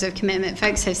letters of commitment.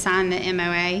 Folks have signed the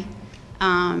MOA.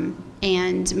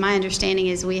 And my understanding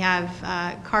is we have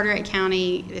Carteret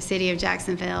County, the city of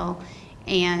Jacksonville,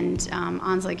 and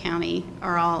Onslow County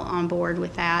are all on board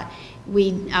with that.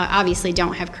 We obviously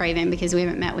don't have Craven because we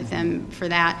haven't met with them for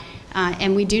that.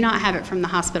 And we do not have it from the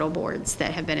hospital boards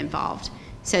that have been involved.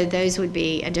 So those would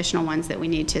be additional ones that we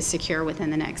need to secure within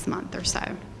the next month or so.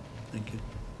 Thank you.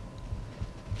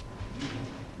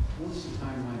 What's the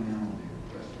timeline now on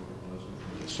the request for proposal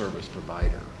for the service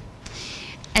provider?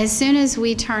 As soon as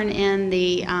we turn in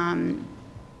the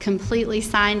completely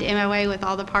signed MOA with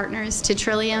all the partners to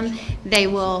Trillium, they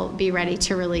will be ready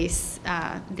to release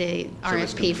the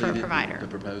RFP for a provider. The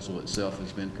proposal itself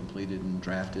has been completed and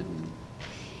drafted?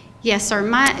 Yes, sir.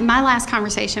 My last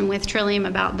conversation with Trillium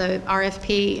about the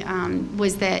RFP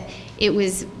was that it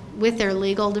was with their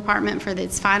legal department for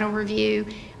its final review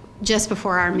just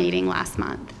before our meeting last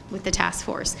month with the task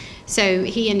force. So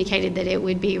he indicated that it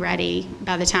would be ready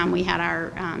by the time we had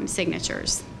our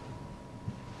signatures.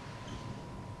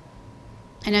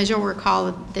 And as you'll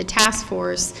recall, the task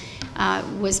force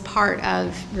was part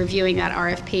of reviewing that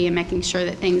RFP and making sure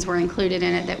that things were included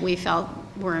in it that we felt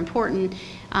were important.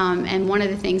 And one of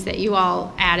the things that you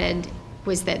all added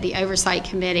was that the oversight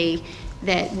committee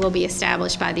that will be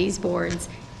established by these boards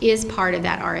is part of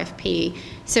that RFP.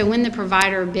 So when the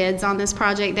provider bids on this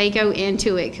project, they go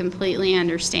into it completely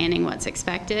understanding what's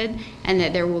expected and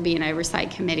that there will be an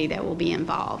oversight committee that will be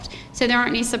involved. So there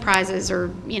aren't any surprises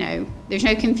or, there's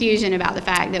no confusion about the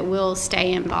fact that we'll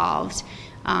stay involved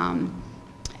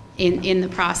in the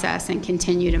process and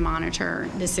continue to monitor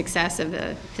the success of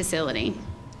the facility.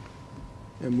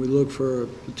 And we look for a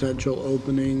potential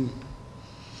opening.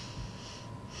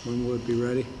 When will it be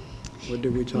ready? What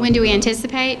did we talk about? When do we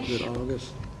anticipate? Is it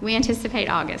August? We anticipate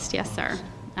August, yes, sir.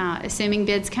 Assuming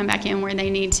bids come back in where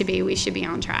they need to be, we should be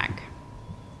on track.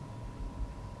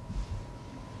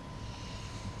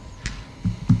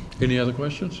 Any other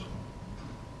questions?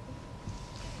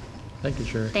 Thank you,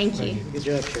 Sherry. Thank you. Good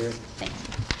job, Sherry. Thank you.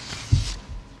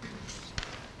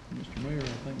 Mr. Mayor,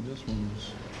 I think this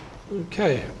one's...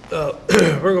 Okay,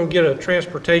 we're going to get a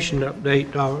transportation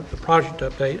update, the project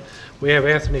update. We have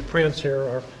Anthony Prince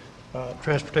here, our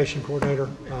transportation coordinator.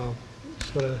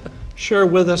 He's going to share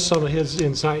with us some of his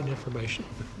insight and information.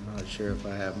 I'm not sure if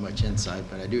I have much insight,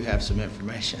 but I do have some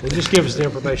information. Well, just give us the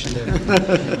information then.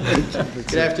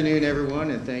 Good afternoon, everyone,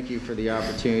 and thank you for the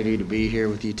opportunity to be here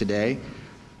with you today.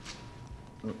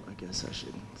 Oh, I guess I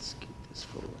should scoot this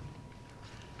forward.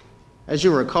 As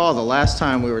you recall, the last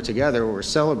time we were together, we were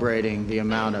celebrating the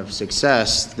amount of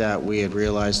success that we had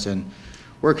realized in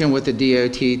working with the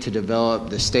DOT to develop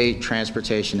the State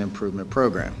Transportation Improvement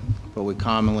Program, what we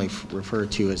commonly refer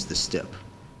to as the STIP.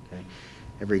 Okay?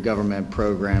 Every government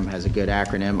program has a good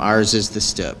acronym. Ours is the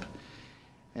STIP.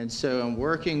 And so in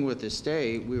working with the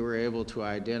state, we were able to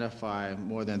identify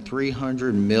more than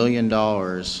 $300 million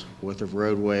worth of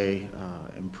roadway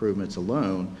improvements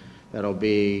alone that'll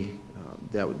be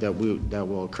that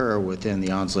will occur within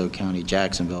the Onslow County,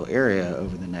 Jacksonville area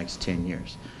over the next 10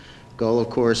 years. Goal, of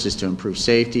course, is to improve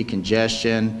safety,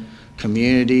 congestion,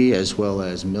 community, as well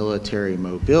as military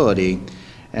mobility.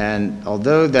 And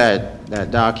although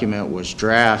that document was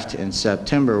drafted in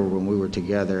September when we were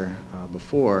together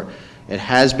before, it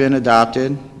has been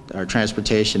adopted. Our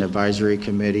Transportation Advisory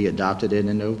Committee adopted it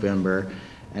in November,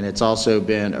 and it's also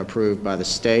been approved by the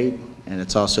state, and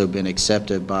it's also been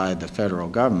accepted by the federal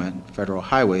government, Federal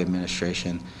Highway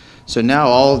Administration. So now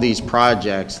all of these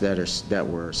projects that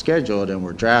were scheduled and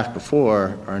were drafted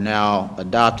before are now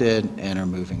adopted and are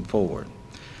moving forward.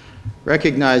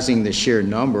 Recognizing the sheer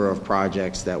number of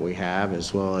projects that we have,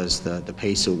 as well as the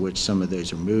pace at which some of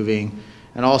those are moving,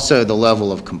 and also the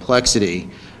level of complexity,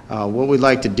 what we'd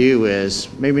like to do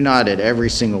is, maybe not at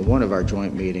every single one of our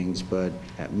joint meetings, but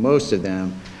at most of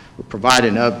them, we'll provide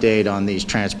an update on these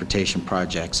transportation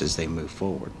projects as they move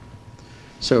forward.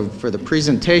 So for the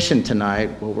presentation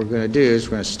tonight, what we're going to do is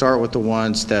we're going to start with the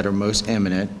ones that are most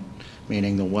imminent,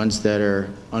 meaning the ones that are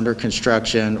under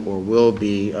construction or will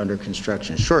be under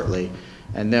construction shortly,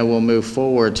 and then we'll move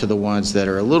forward to the ones that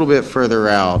are a little bit further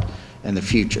out in the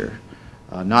future.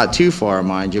 Not too far,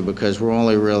 mind you, because we're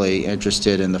only really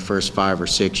interested in the first 5 or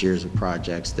 6 years of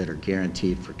projects that are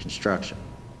guaranteed for construction.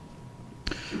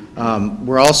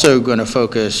 We're also going to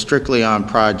focus strictly on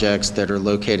projects that are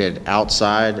located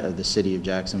outside of the city of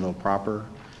Jacksonville proper,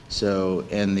 so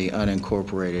in the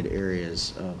unincorporated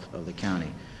areas of the county.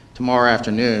 Tomorrow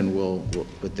afternoon,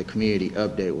 with the community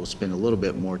update, we'll spend a little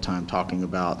bit more time talking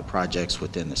about the projects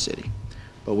within the city.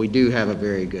 But we do have a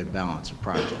very good balance of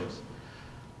projects.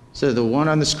 So the one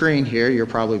on the screen here, you're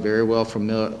probably very well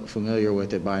familiar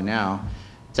with it by now.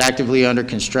 It's actively under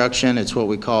construction. It's what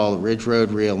we call Ridge Road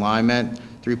Realignment,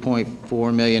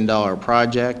 $3.4 million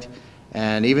project.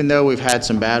 And even though we've had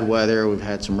some bad weather, we've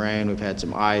had some rain, we've had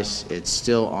some ice, it's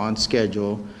still on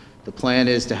schedule. The plan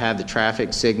is to have the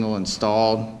traffic signal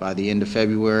installed by the end of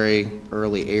February,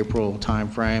 early April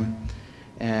timeframe.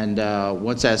 And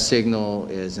once that signal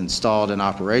is installed and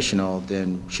operational,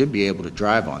 then should be able to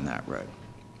drive on that road.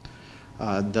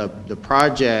 The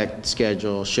project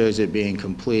schedule shows it being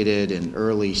completed in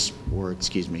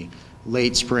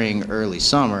late spring, early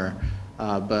summer.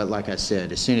 But like I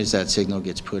said, as soon as that signal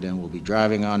gets put in, we'll be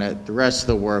driving on it. The rest of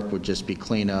the work would just be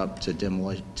cleanup to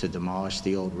demolish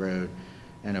the old road.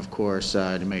 And of course,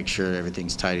 to make sure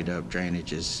everything's tidied up,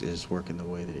 drainage is working the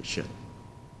way that it should.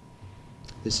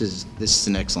 This is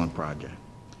an excellent project.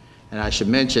 And I should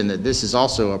mention that this is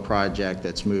also a project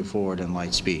that's moved forward in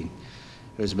light speed.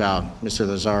 It was about, Mr.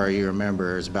 Lazaro, you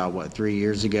remember, it was about, what, 3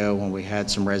 years ago when we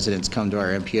had some residents come to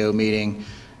our MPO meeting.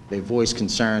 They voiced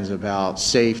concerns about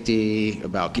safety,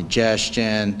 about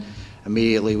congestion.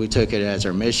 Immediately, we took it as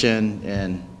our mission,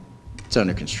 and it's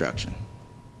under construction.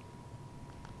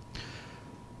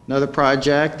 Another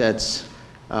project that's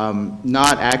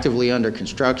not actively under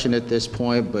construction at this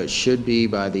point, but should be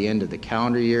by the end of the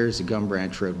calendar year, is the Gum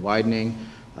Branch Road widening,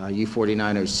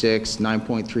 U4906,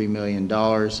 $9.3 million.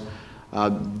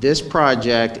 This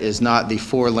project is not the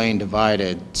 4-lane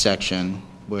divided section,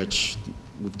 which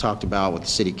we've talked about with the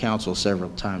City Council several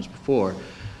times before.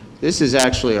 This is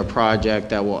actually a project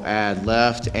that will add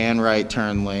left and right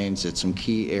turn lanes at some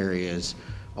key areas.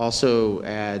 Also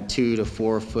add 2 to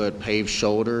 4 foot paved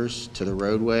shoulders to the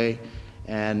roadway.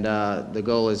 And the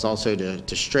goal is also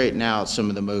to straighten out some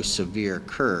of the most severe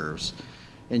curves.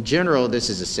 In general, this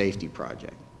is a safety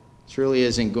project. This really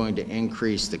isn't going to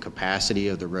increase the capacity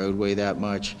of the roadway that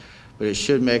much, but it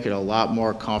should make it a lot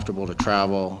more comfortable to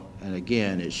travel. And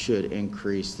again, it should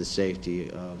increase the safety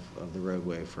of the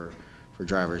roadway for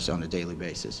drivers on a daily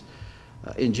basis.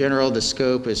 In general, the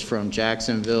scope is from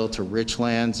Jacksonville to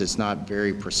Richlands. It's not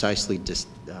very precisely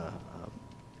defined.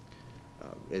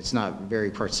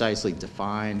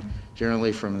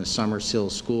 Generally, from the Summers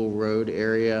Hill School Road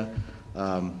area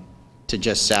to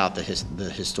just south of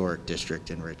the historic district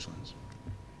in Richlands.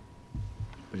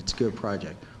 But it's a good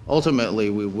project. Ultimately,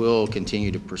 we will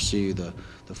continue to pursue the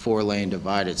 4-lane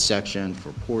divided section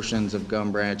for portions of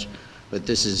Gum Branch, but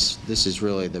this is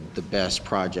really the best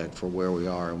project for where we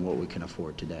are and what we can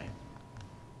afford today.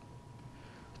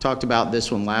 Talked about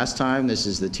this one last time. This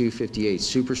is the 258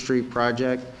 Super Street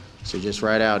project. So just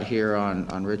right out here on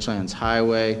Richlands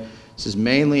Highway. This is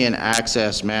mainly an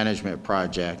access management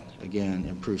project. Again,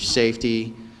 improve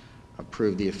safety,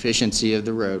 improve the efficiency of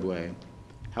the roadway.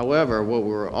 However, what we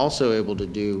were also able to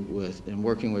do in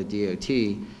working with DOT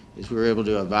is we were able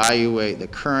to evaluate the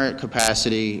current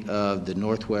capacity of the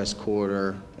Northwest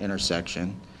Corridor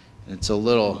intersection. And it's a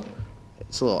little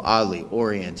oddly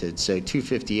oriented. So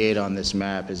 258 on this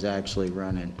map is actually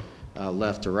running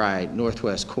left to right.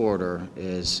 Northwest Corridor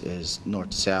is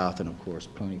north to south, and of course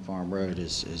Pony Farm Road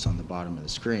is on the bottom of the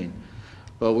screen.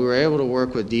 But we were able to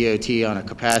work with DOT on a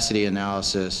capacity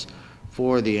analysis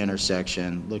for the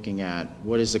intersection, looking at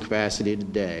what is the capacity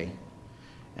today,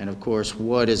 and of course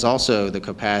what is also the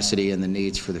capacity and the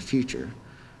needs for the future.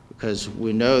 Because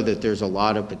we know that there's a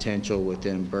lot of potential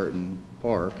within Burton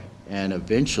Park, and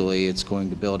eventually it's going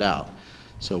to build out.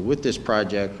 So with this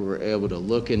project, we were able to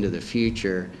look into the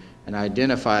future and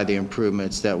identify the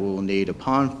improvements that we will need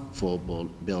upon full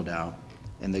build out.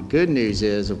 And the good news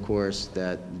is, of course,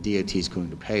 that DOT is going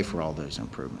to pay for all those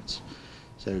improvements.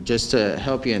 So just to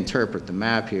help you interpret the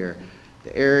map here,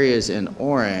 the areas in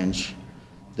orange,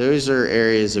 those are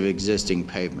areas of existing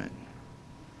pavement.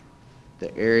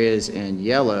 The areas in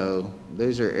yellow,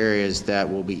 those are areas that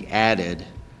will be added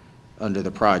under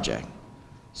the project.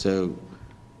 So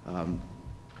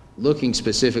looking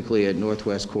specifically at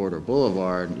Northwest Corridor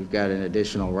Boulevard, you've got an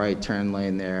additional right turn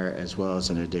lane there as well as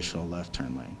an additional left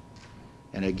turn lane.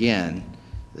 And again,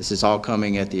 this is all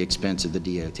coming at the expense of the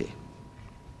DOT.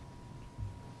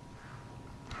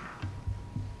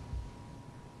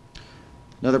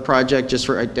 Another project just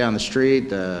right down the street,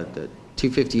 the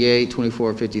 258,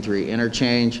 2453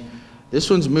 interchange. This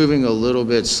one's moving a little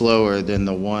bit slower than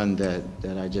the one that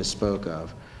I just spoke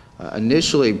of.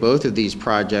 Initially, both of these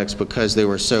projects, because they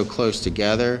were so close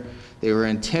together, they were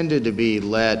intended to be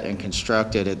let and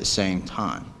constructed at the same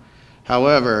time.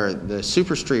 However, the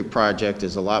Super Street project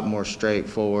is a lot more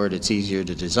straightforward. It's easier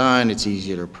to design, it's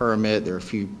easier to permit, there are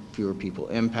fewer people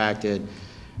impacted.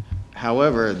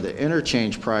 However, the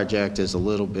interchange project is a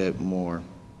little bit more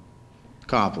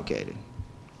complicated.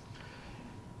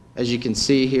 As you can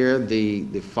see here, the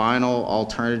final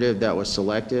alternative that was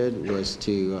selected was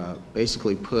to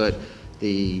basically put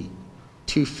the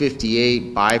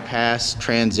 258 bypass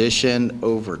transition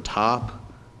over top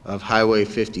of Highway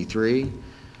 53.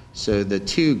 So the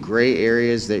two gray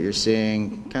areas that you're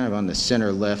seeing kind of on the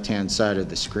center left-hand side of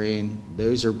the screen,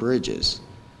 those are bridges.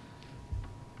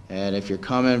 And if you're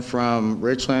coming from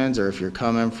Richlands or if you're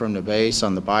coming from the base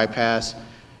on the bypass,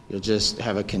 you'll just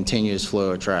have a continuous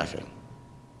flow of traffic,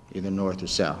 either north or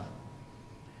south.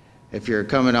 If you're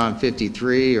coming on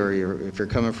 53 or if you're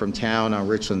coming from town on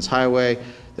Richlands Highway,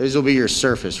 those will be your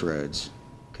surface roads,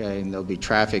 okay? And there'll be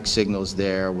traffic signals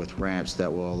there with ramps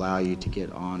that will allow you to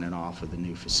get on and off of the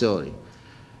new facility.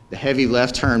 The heavy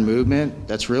left turn movement,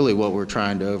 that's really what we're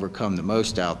trying to overcome the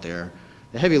most out there.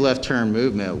 The heavy left turn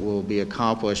movement will be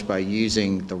accomplished by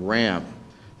using the ramp,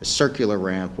 the circular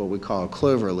ramp, what we call a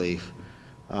clover leaf,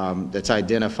 that's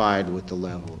identified with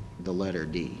the letter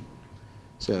D.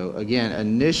 So again,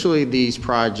 initially these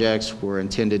projects were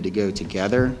intended to go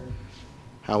together.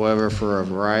 However, for a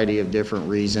variety of different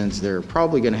reasons, they're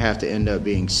probably going to have to end up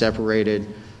being separated.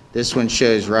 This one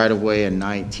shows right of way in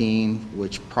 19,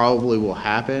 which probably will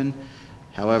happen.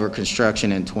 However,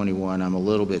 construction in 21, I'm a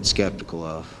little bit skeptical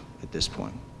of at this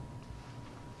point.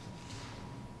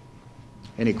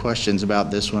 Any questions about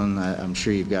this one? I'm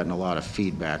sure you've gotten a lot of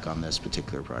feedback on this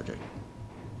particular project.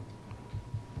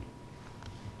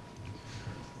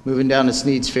 Moving down to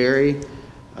Sneed's Ferry,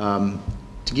 to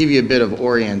give you a bit of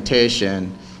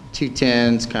orientation,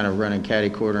 210's kind of running catty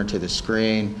corner to the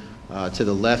screen. To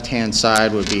the left-hand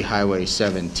side would be Highway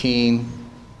 17.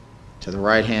 To the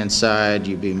right-hand side,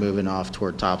 you'd be moving off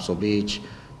toward Topsail Beach.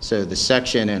 So the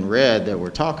section in red that we're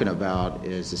talking about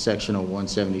is the section of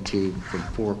 172 from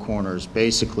Four Corners,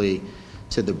 basically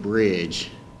to the bridge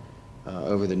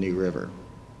over the New River.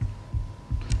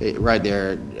 Right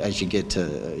there as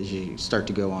you start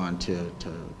to go on to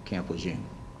Camp Lejeune.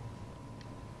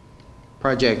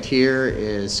 Project here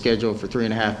is scheduled for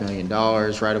 $3.5 million,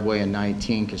 right of way in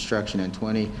 19, construction in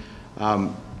 20.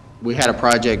 We had a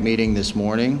project meeting this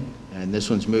morning, and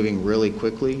this one's moving really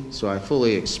quickly, so I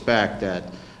fully expect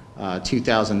that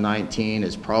 2019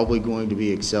 is probably going to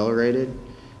be accelerated,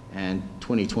 and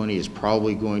 2020 is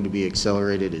probably going to be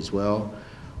accelerated as well.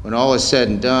 When all is said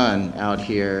and done out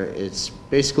here, it's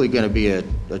basically going to be a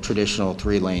traditional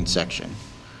 3-lane section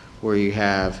where you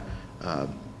have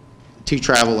 2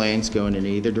 travel lanes going in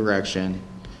either direction,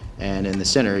 and in the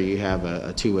center you have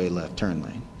a 2-way left turn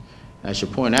lane. I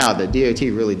should point out that DOT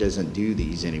really doesn't do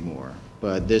these anymore,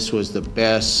 but this was the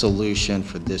best solution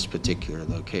for this particular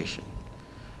location.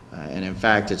 And in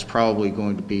fact, it's probably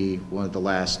going to be one of the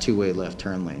last 2-way left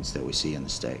turn lanes that we see in the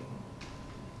state.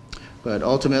 But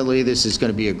ultimately, this is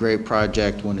going to be a great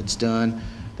project when it's done.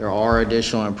 There are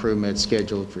additional improvements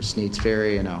scheduled for Sneed's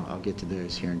Ferry, and I'll get to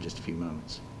those here in just a few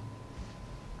moments.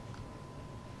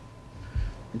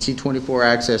 And C24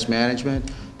 Access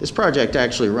Management, this project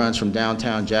actually runs from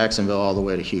downtown Jacksonville all the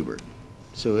way to Hubert.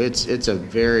 So it's a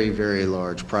very, very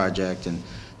large project, and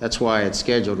that's why it's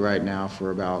scheduled right now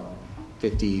for about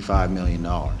 $55 million.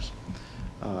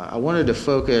 I wanted to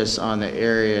focus on the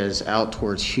areas out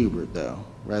towards Hubert, though,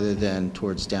 rather than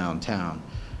towards downtown.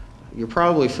 You're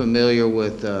probably familiar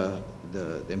with the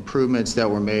improvements that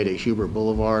were made at Hubert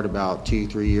Boulevard about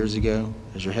 2-3 years ago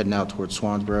as you're heading out towards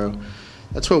Swansboro.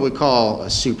 That's what we call a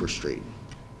super street,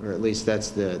 or at least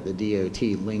that's the DOT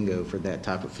lingo for that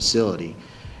type of facility.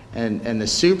 And the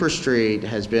super street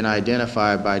has been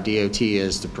identified by DOT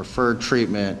as the preferred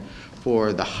treatment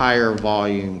for the higher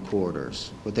volume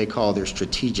corridors, what they call their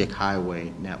strategic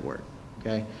highway network,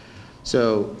 okay?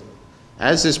 So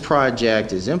as this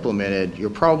project is implemented, you're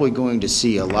probably going to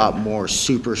see a lot more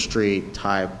super street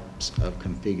types of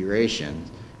configuration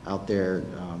out there,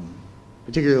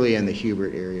 particularly in the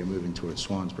Hubert area moving towards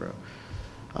Swansboro.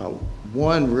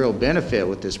 One real benefit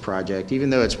with this project,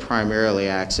 even though it's primarily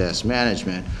access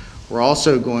management, we're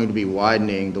also going to be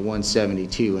widening the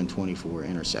 172 and 24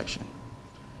 intersection.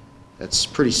 That's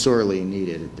pretty sorely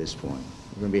needed at this point.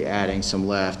 We're going to be adding some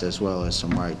left as well as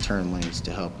some right turn lanes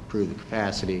to help improve the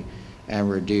capacity and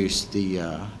reduce the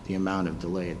amount of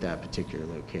delay at that particular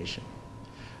location.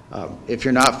 If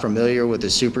you're not familiar with the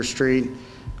super street,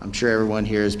 I'm sure everyone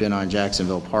here has been on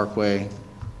Jacksonville Parkway.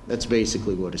 That's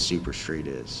basically what a super street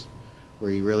is,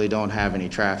 where you really don't have any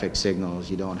traffic signals,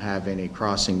 you don't have any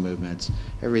crossing movements.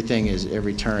 Every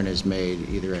turn is made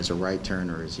either as a right turn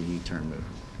or as a U-turn movement.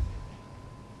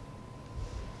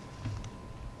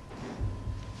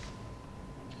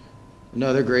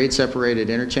 Another grade separated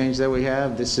interchange that we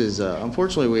have, this is,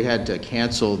 unfortunately we had to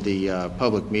cancel the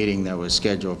public meeting that was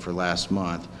scheduled for last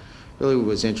month. Really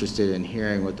was interested in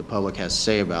hearing what the public has to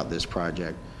say about this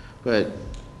project. But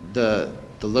the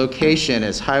location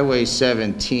is Highway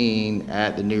 17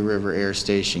 at the New River Air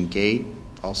Station gate,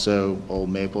 also Old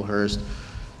Maplehurst.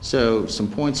 So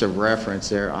some points of reference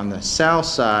there. On the south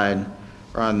side,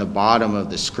 or on the bottom of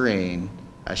the screen,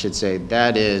 I should say,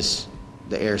 that is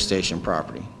the air station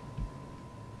property.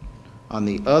 On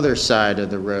the other side of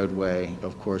the roadway,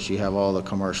 of course, you have all the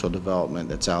commercial development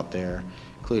that's out there,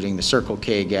 including the Circle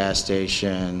K gas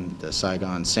station, the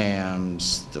Saigon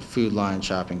Sam's, the Food Line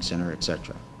Shopping Center,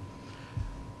 etc.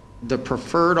 The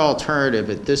preferred alternative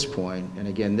at this point, and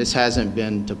again, this hasn't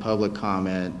been to public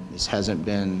comment, this hasn't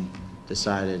been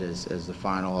decided as the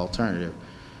final alternative.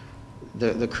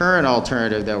 The current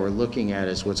alternative that we're looking at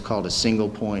is what's called a single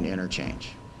point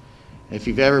interchange. If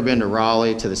you've ever been to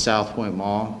Raleigh to the South Point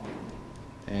Mall,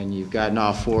 and you've gotten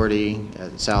off 40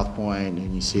 at South Point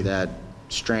and you see that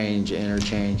strange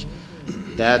interchange,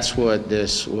 that's what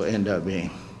this will end up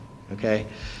being, okay?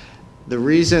 The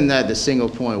reason that the single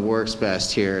point works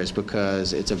best here is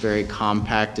because it's a very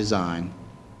compact design,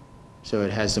 so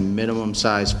it has a minimum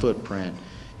size footprint.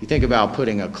 You think about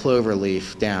putting a clover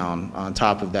leaf down on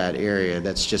top of that area,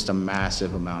 that's just a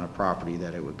massive amount of property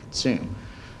that it would consume.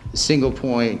 The single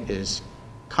point is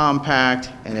compact,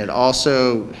 and it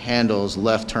also handles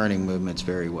left turning movements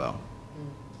very well.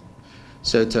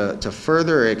 So to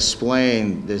further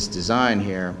explain this design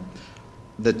here,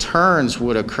 the turns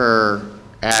would occur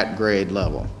at grade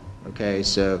level, okay?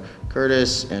 So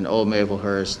Curtis and Old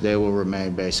Maplehurst, they will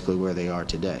remain basically where they are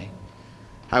today.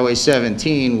 Highway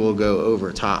 17 will go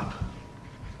over top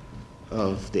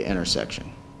of the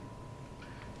intersection.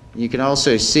 You can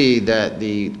also see that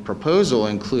the proposal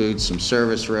includes some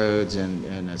service roads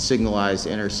and a signalized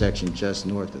intersection just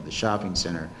north of the shopping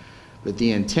center. But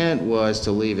the intent was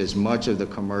to leave as much of the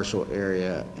commercial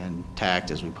area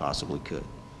intact as we possibly could.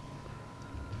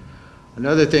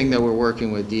 Another thing that we're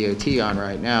working with DOT on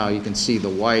right now, you can see the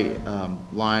white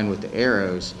line with the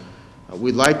arrows.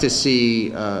 We'd like to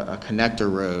see a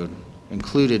connector road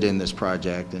included in this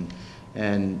project,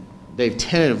 and they've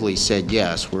tentatively said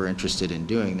yes, we're interested in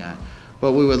doing that.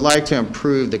 But we would like to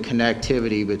improve the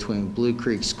connectivity between Blue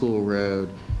Creek School Road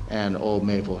and Old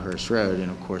Maplehurst Road,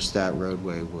 and of course that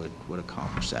roadway would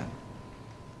accomplish that.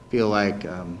 Feel like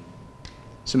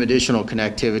Some additional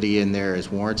connectivity in there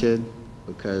is warranted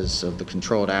because of the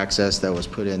controlled access that was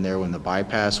put in there when the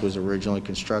bypass was originally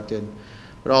constructed.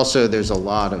 But also, there's a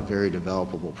lot of very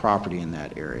developable property in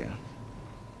that area.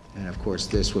 And of course,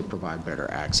 this would provide better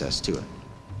access to it.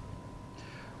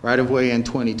 Right-of-way in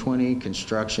 2020,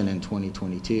 construction in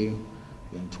 2022,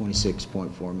 and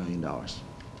 $26.4 million.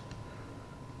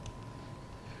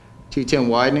 210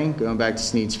 widening, going back to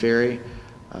Sneads Ferry.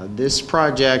 This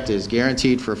project is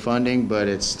guaranteed for funding, but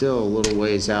it's still a little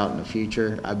ways out in the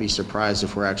future. I'd be surprised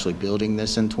if we're actually building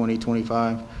this in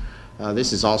 2025.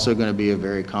 This is also going to be a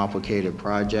very complicated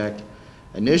project.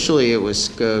 Initially, it was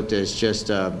scoped as just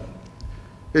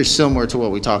very similar to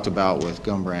what we talked about with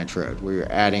Gum Branch Road, where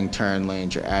you're adding turn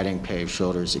lanes, you're adding paved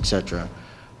shoulders, et cetera.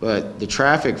 But the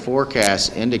traffic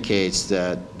forecast indicates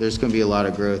that there's going to be a lot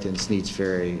of growth in Sneads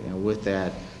Ferry, and with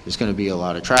that, there's going to be a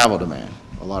lot of travel demand,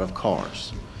 a lot of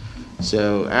cars.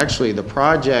 So actually, the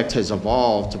project has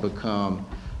evolved to become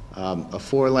a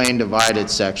 4-lane divided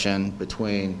section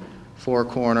between Four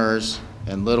Corners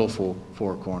and Little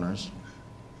Four Corners,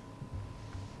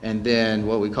 and then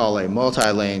what we call a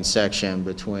multi-lane section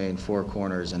between Four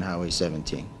Corners and Highway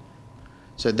 17.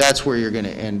 So that's where you're going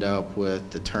to end up with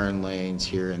the turn lanes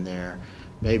here and there,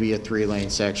 maybe a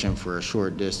 3-lane section for a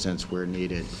short distance where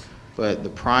needed. But the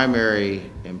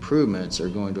primary improvements are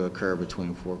going to occur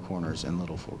between Four Corners and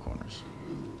Little Four Corners.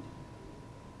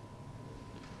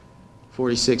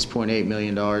 $46.8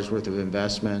 million worth of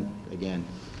investment. Again,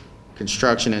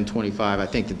 construction in 25, I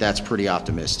think that that's pretty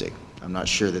optimistic. I'm not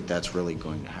sure that that's really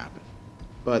going to happen.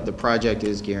 But the project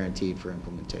is guaranteed for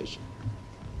implementation.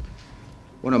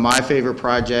 One of my favorite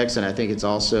projects, and I think it's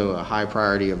also a high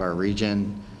priority of our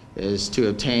region, is to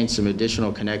obtain some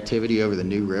additional connectivity over the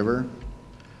New River.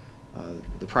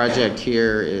 The project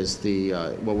here is the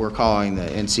what we're calling the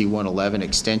NC 111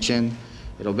 extension.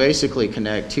 It'll basically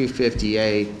connect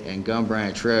 258 and Gum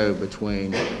Branch Road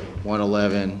between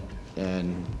 111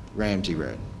 and Ramsey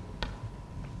Road.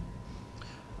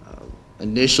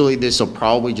 Initially, this will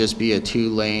probably just be a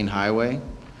 2-lane highway,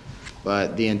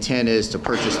 but the intent is to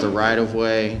purchase the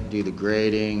right-of-way, do the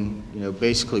grading,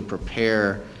 basically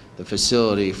prepare the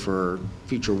facility for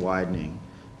future widening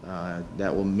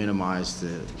that will minimize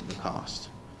the cost.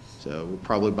 So we'll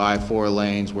probably buy 4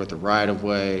 lanes worth of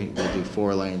right-of-way, we'll do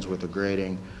 4 lanes worth of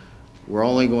grading. We're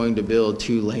only going to build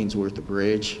 2 lanes worth of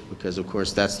bridge because, of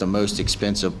course, that's the most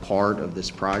expensive part of this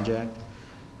project.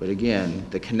 But again,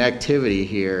 the connectivity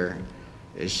here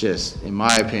is just, in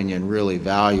my opinion, really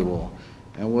valuable.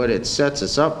 And what it sets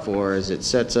us up for is it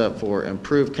sets up for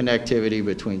improved connectivity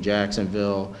between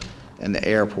Jacksonville and the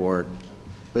airport,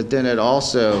 but then it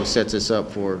also sets us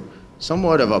up for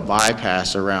somewhat of a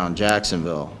bypass around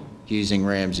Jacksonville using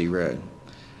Ramsey Road.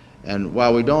 And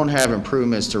while we don't have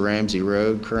improvements to Ramsey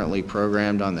Road currently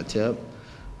programmed on the tip,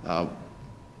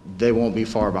 they won't be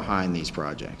far behind these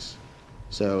projects.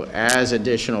 So as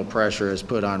additional pressure is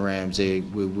put on Ramsey,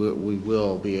 we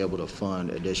will be able to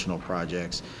fund additional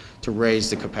projects to raise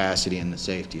the capacity and the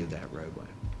safety of that roadway.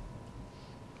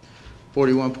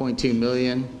 $41.2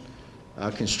 million,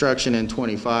 construction in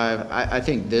 25. I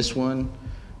think this one,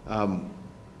 well,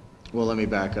 let me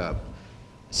back up.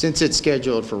 Since it's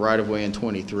scheduled for right-of-way in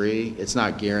 23, it's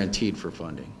not guaranteed for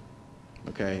funding,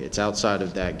 okay? It's outside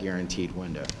of that guaranteed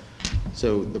window.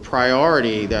 So the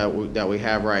priority that we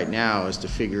have right now is to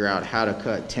figure out how to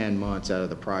cut 10 months out of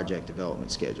the project development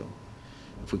schedule.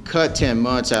 If we cut 10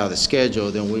 months out of the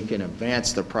schedule, then we can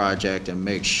advance the project and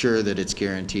make sure that it's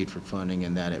guaranteed for funding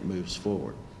and that it moves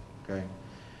forward, okay?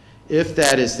 If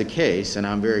that is the case, and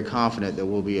I'm very confident that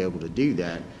we'll be able to do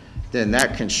that, then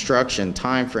that construction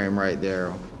time frame right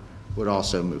there would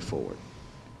also move forward.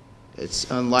 It's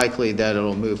unlikely that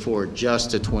it'll move forward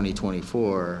just to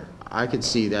 2024. I could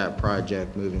see that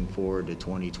project moving forward to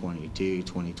 2022,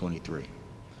 2023.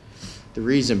 The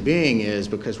reason being is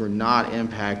because we're not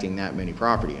impacting that many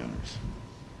property owners.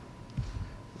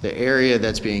 The area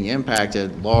that's being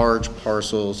impacted, large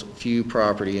parcels, few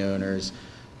property owners,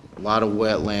 a lot of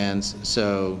wetlands,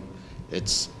 so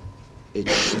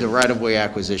the right-of-way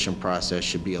acquisition process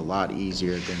should be a lot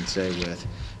easier than, say, with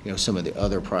some of the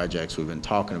other projects we've been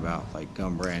talking about, like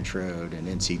Gum Branch Road and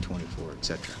NC 24, et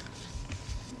cetera.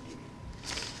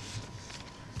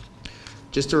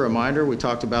 Just a reminder, we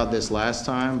talked about this last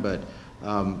time, but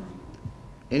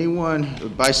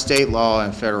anyone, by state law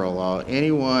and federal law,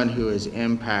 anyone who is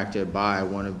impacted by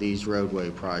one of these roadway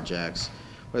projects,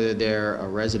 whether they're a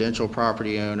residential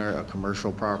property owner, a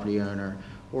commercial property owner,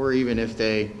 or even if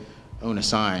they own a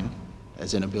sign,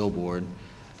 as in a billboard,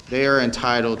 they are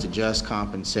entitled to just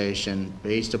compensation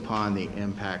based upon the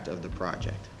impact of the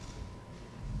project.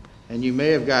 And you may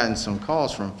have gotten some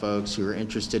calls from folks who are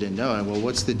interested in knowing, well,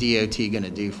 what's the DOT going to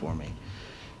do for me?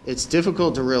 It's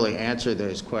difficult to really answer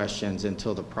those questions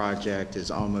until the project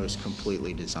is almost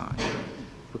completely designed.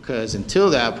 Because until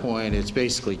that point, it's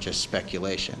basically just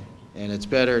speculation. And it's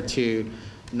better to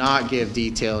not give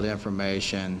detailed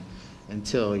information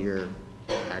until you're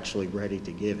actually ready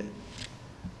to give it.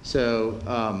 So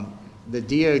the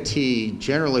DOT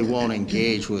generally won't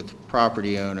engage with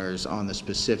property owners on the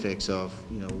specifics of,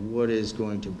 what is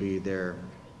going to be their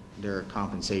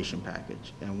compensation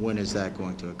package and when is that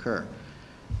going to occur.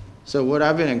 So what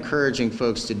I've been encouraging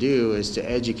folks to do is to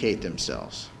educate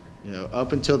themselves.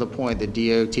 Up until the point that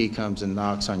DOT comes and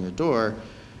knocks on your door,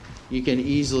 you can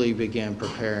easily begin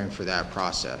preparing for that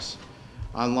process.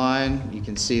 Online, you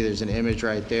can see there's an image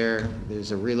right there.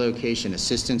 There's a relocation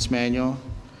assistance manual.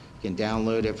 You can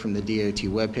download it from the DOT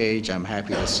webpage. I'm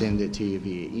happy to send it to you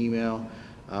via email.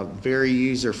 Very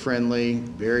user-friendly,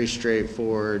 very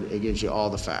straightforward. It gives you all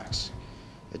the facts.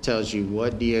 It tells you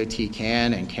what DOT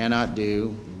can and cannot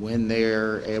do, when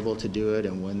they're able to do it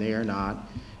and when they are not.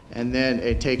 And then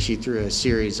it takes you through a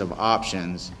series of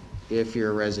options if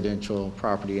you're a residential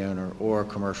property owner or a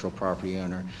commercial property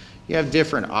owner. You have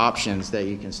different options that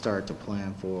you can start to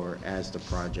plan for as the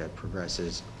project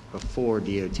progresses before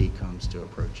DOT comes to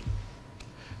approach you.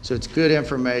 So it's good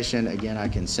information. Again, I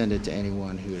can send it to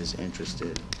anyone who is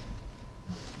interested.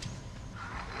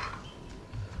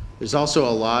 There's also a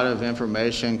lot of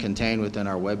information contained within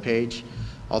our webpage.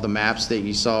 All the maps that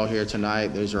you saw here tonight,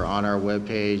 those are on our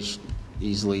webpage,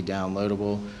 easily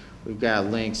downloadable. We've got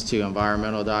links to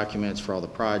environmental documents for all the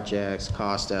projects,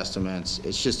 cost estimates.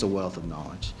 It's just a wealth of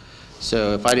knowledge.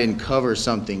 So if I didn't cover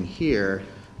something here,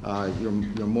 you're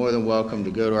more than welcome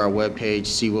to go to our webpage,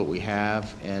 see what we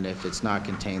have, and if it's not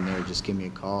contained there, just give me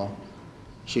a call,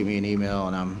 shoot me an email,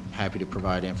 and I'm happy to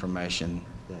provide information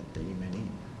that you may need.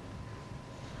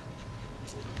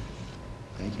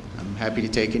 Thank you. I'm happy to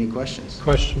take any questions.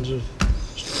 Questions of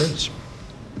Mr. Prince?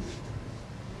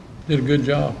 Did a good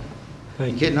job.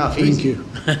 Thank you. Getting off easy.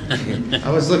 Thank you. I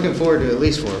was looking forward to at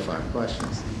least 4 or 5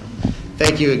 questions.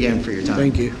 Thank you again for your time.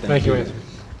 Thank you. Thank you, Anthony.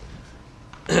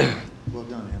 Well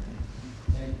done,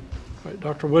 Anthony. All right,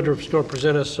 Dr. Woodruff's going to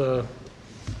present us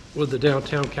with the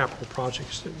downtown capital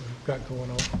projects that we've got going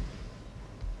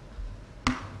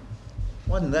on.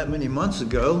 Wasn't that many months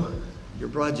ago, your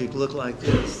project looked like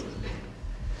this.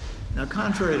 Now,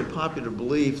 contrary to popular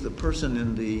belief, the person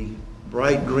in the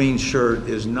bright green shirt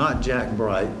is not Jack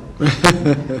Bright,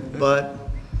 but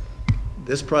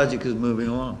this project is moving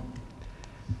along.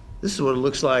 This is what it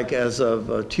looks like as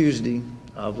of Tuesday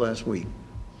of last week.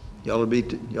 Y'all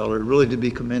are really to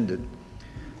be commended.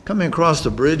 Coming across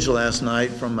the bridge last night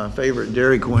from my favorite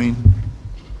Dairy Queen,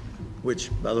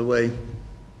 which, by the way,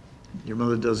 your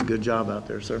mother does a good job out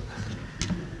there, sir.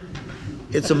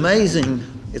 It's amazing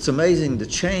the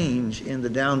change in the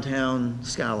downtown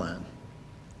skyline.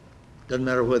 Doesn't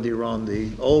matter whether you're on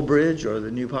the old bridge or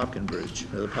the new Popkin Bridge,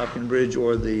 or the Popkin Bridge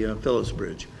or the Phillips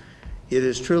Bridge. It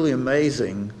is truly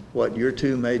amazing what your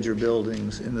 2 major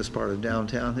buildings in this part of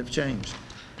downtown have changed.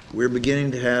 We're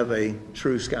beginning to have a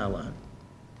true skyline.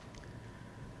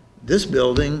 This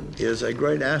building is a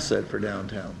great asset for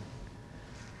downtown.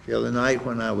 The other night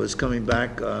when I was coming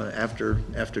back after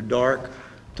dark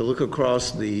to look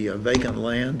across the vacant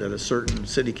land that a certain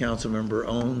city council member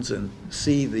owns and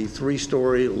see the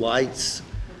 3-story lights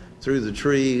through the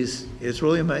trees, it's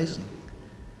really amazing.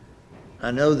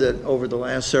 I know that over the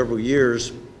last several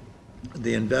years,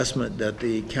 the investment that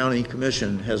the county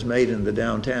commission has made in the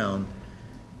downtown,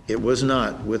 it was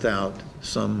not without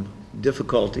some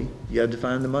difficulty. You had to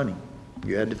find the money.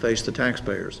 You had to face the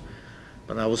taxpayers.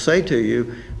 But I will say to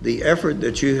you, the effort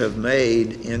that you have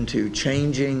made into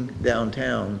changing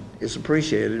downtown is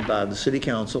appreciated by the city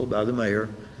council, by the mayor,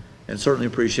 and certainly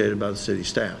appreciated by the city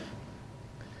staff.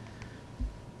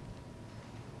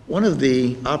 One of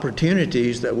the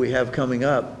opportunities that we have coming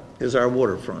up is our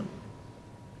waterfront.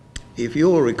 If you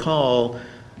will recall,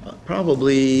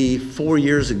 probably 4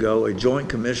 years ago, a joint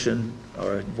commission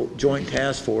or a joint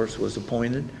task force was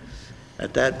appointed.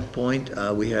 At that point,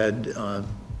 we had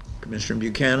Commissioner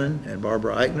Buchanan and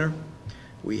Barbara Eichner.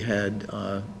 We had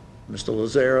Mr.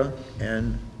 Lazara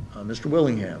and Mr.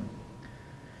 Willingham.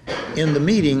 In the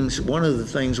meetings, one of the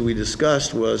things we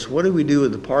discussed was, what do we do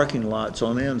with the parking lots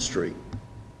on Ann Street?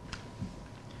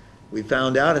 We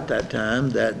found out at that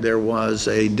time that there was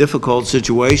a difficult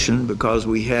situation because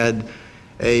we had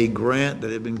a grant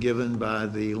that had been given by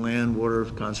the Land Water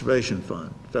Conservation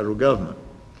Fund, federal government.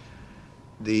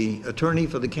 The attorney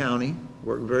for the county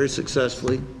worked very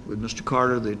successfully with Mr.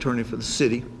 Carter, the attorney for the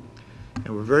city,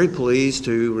 And we're very pleased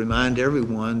to remind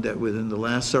everyone that within the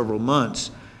last several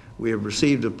months, we have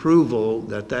received approval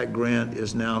that that grant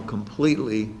is now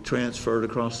completely transferred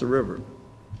across the river.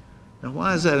 Now,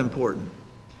 why is that important?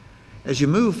 As you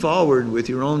move forward with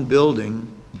your own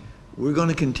building, we're going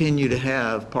to continue to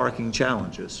have parking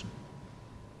challenges.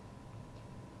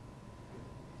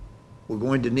 We're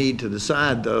going to need to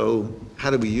decide, though, how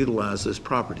do we utilize this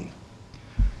property?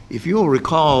 If you'll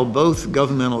recall, both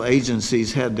governmental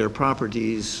agencies had their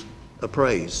properties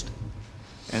appraised,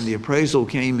 and the appraisal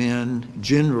came in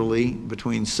generally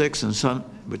between $600,000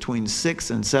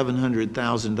 and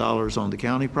 $700,000 on the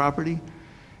county property,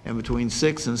 and between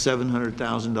 $600,000 and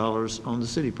 $700,000 on the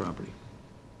city property.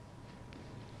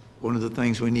 One of the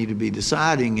things we need to be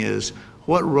deciding is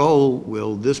what role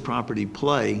will this property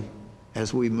play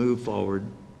as we move forward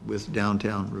with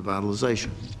downtown revitalization.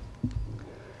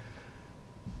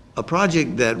 A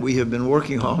project that we have been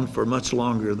working on for much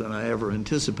longer than I ever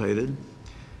anticipated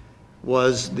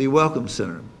was the Welcome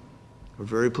Center. We're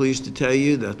very pleased to tell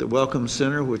you that the Welcome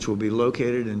Center, which will be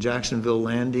located in Jacksonville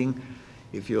Landing,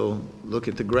 if you'll look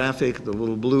at the graphic, the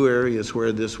little blue area is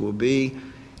where this will be.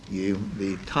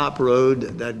 The top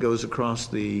road, that goes across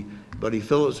the Buddy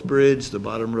Phillips Bridge, the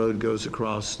bottom road goes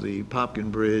across the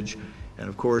Popkin Bridge, and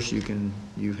of course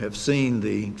you have seen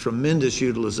the tremendous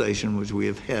utilization which we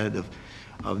have had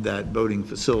of that boating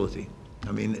facility.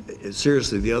 I mean,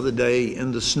 seriously, the other day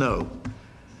in the snow,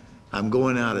 I'm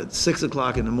going out at 6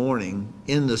 o'clock in the morning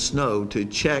in the snow to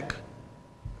check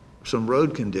some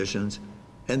road conditions,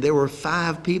 and there were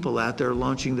 5 people out there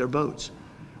launching their boats.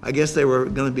 I guess they were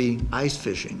going to be ice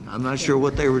fishing. I'm not sure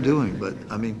what they were doing, but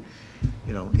I mean,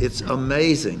 you know, it's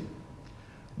amazing.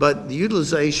 But the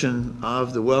utilization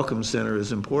of the Welcome Center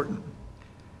is important.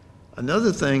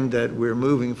 Another thing that we're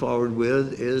moving forward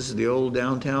with is the old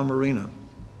downtown marina.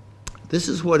 This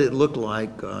is what it looked like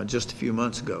just a few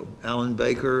months ago. Alan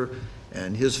Baker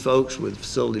and his folks with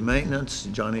facility maintenance,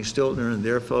 Johnny Stiltner and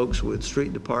their folks with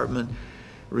street department,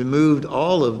 removed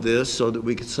all of this so that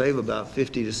we could save about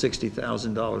 $50,000 to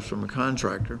 $60,000 from a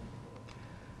contractor.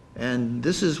 And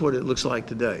this is what it looks like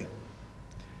today.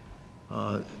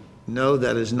 No,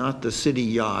 that is not the city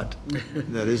yacht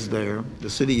that is there. The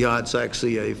city yacht's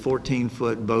actually a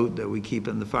 14-foot boat that we keep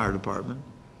in the fire department.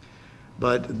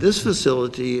 But this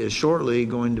facility is shortly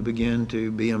going to begin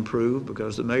to be improved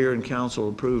because the mayor and council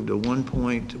approved a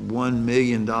 $1.1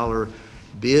 million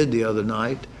bid the other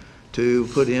night to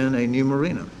put in a new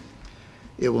marina.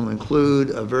 It will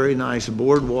include a very nice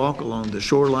boardwalk along the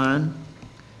shoreline.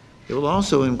 It will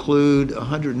also include a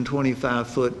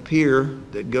 125-foot pier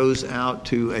that goes out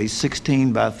to a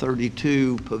 16 by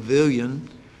 32 pavilion,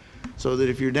 so that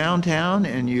if you're downtown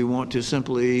and you want to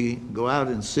simply go out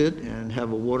and sit and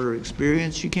have a water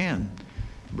experience, you can.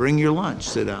 Bring your lunch,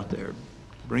 sit out there.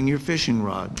 Bring your fishing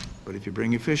rod, but if you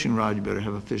bring your fishing rod, you better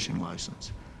have a fishing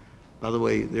license. By the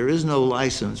way, there is no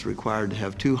license required to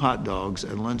have 2 hot dogs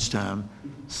at lunchtime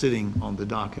sitting on the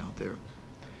dock out there.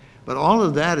 But all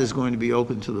of that is going to be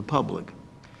open to the public.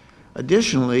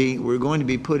 Additionally, we're going to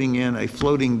be putting in a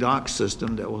floating dock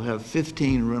system that will have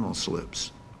 15 rental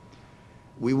slips.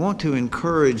 We want to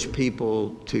encourage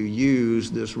people to use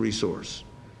this resource.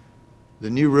 The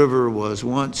New River was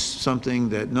once something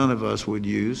that none of us would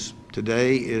use.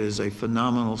 Today, it is a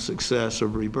phenomenal success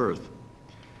of rebirth.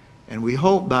 And we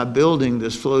hope by building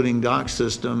this floating dock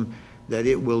system that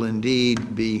it will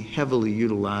indeed be heavily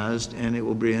utilized and it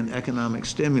will be an economic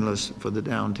stimulus for the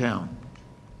downtown.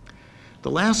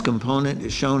 The last component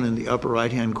is shown in the upper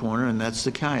right-hand corner, and that's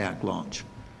the kayak launch.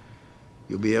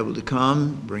 You'll be able to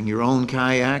come, bring your own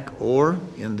kayak, or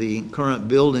in the current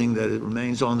building that it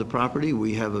remains on the property,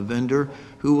 we have a vendor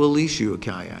who will lease you a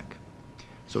kayak.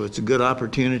 So it's a good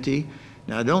opportunity.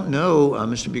 Now, I don't know,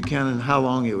 Mr. Buchanan, how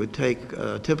long it would take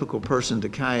a typical person to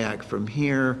kayak from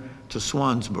here to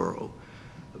Swansboro,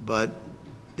 but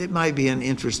it might be an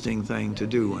interesting thing to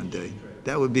do one day.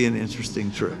 That would be an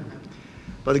interesting trip.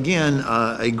 But again,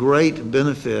 a great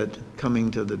benefit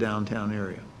coming to the downtown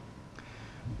area.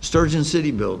 Sturgeon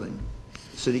City Building.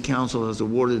 City Council has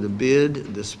awarded a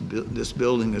bid. This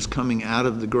building is coming out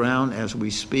of the ground as we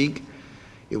speak.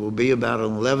 It will be about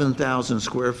an 11,000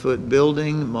 square foot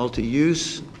building,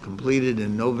 multi-use, completed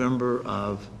in November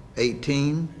of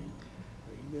 18.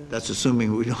 That's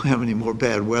assuming we don't have any more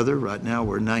bad weather. Right now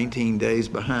we're 19 days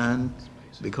behind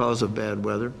because of bad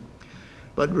weather.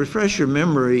 But refresh your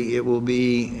memory, it will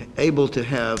be able to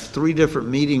have 3 different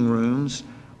meeting rooms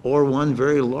or 1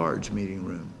 very large meeting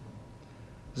room.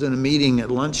 I was in a meeting at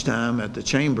lunchtime at the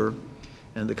chamber,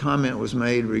 and the comment was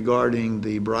made regarding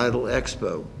the Bridal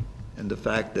Expo and the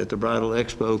fact that the Bridal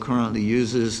Expo currently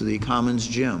uses the Commons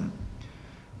Gym.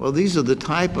 Well, these are the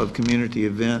type of community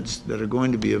events that are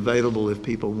going to be available if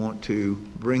people want to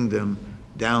bring them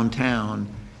downtown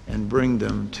and bring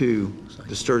them to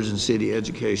the Sturgeon City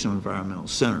Educational Environmental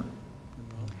Center.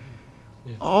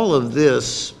 All of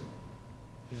this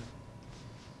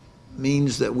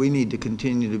means that we need to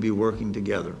continue to be working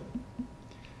together.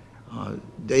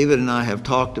 David and I have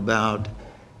talked about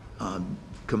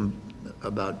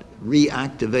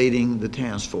reactivating the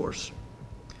task force.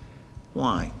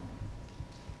 Why?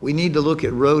 We need to look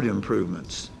at road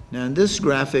improvements. Now, in this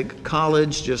graphic,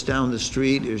 College, just down the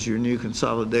street, is your new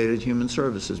consolidated human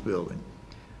services building.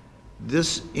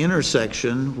 This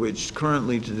intersection, which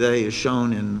currently today is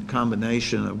shown in a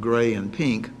combination of gray and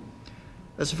pink,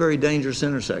 that's a very dangerous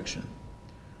intersection.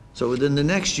 So within the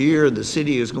next year, the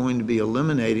city is going to be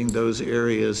eliminating those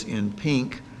areas in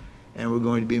pink, and we're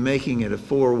going to be making it a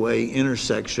four-way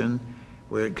intersection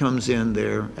where it comes in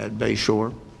there at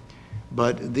Bayshore.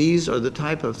 But these are the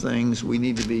type of things we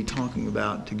need to be talking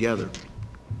about together.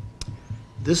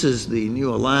 This is the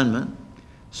new alignment.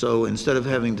 So instead of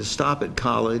having to stop at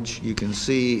College, you can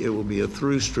see it will be a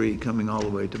through street coming all the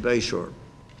way to Bayshore.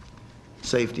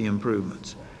 Safety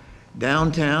improvements.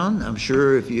 Downtown, I'm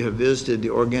sure if you have visited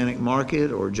the Organic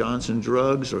Market or Johnson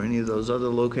Drugs or any of those other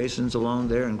locations along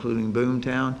there, including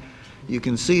Boomtown, you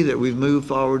can see that we've moved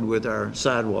forward with our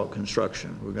sidewalk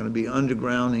construction. We're going to be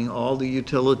undergrounding all the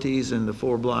utilities in the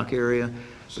 4-block area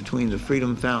between the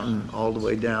Freedom Fountain all the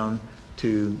way down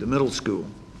to the middle school.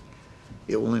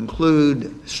 It will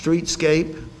include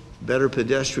streetscape, better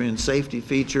pedestrian safety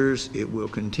features. It will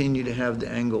continue to have the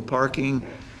angle parking,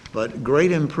 but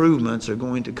great improvements are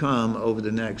going to come over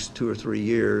the next 2 or 3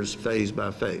 years, phase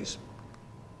by phase.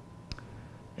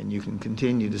 And you can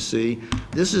continue to see.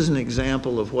 This is an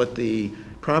example of what the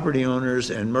property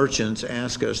owners and merchants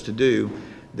ask us to do.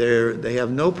 They have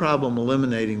no problem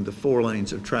eliminating the 4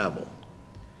 lanes of travel.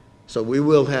 So we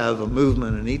will have a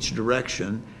movement in each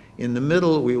direction. In the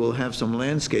middle, we will have some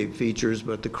landscape features,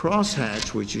 but the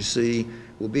crosshatch, which you see,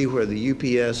 will be where the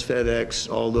UPS,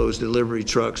 FedEx, all those delivery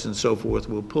trucks and so forth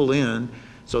will pull in,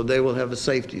 so they will have a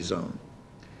safety zone.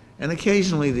 And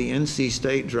occasionally the NC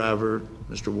State driver,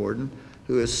 Mr. Warden,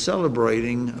 who is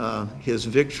celebrating his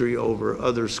victory over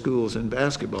other schools in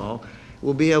basketball,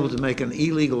 will be able to make an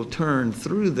illegal turn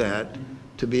through that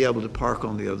to be able to park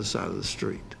on the other side of the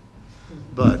street.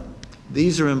 But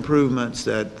these are improvements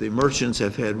that the merchants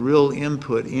have had real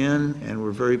input in, and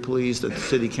we're very pleased that the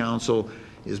City Council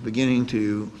is beginning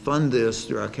to fund this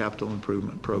through our capital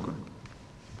improvement program.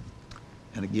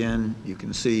 And again, you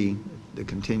can see the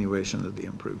continuation of the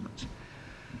improvements.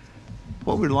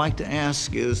 What we'd like to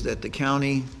ask is that the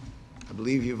county, I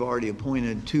believe you've already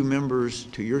appointed 2 members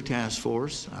to your task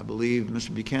force. I believe,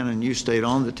 Mr. Buchanan, you stayed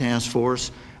on the task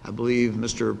force. I believe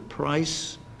Mr.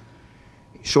 Price.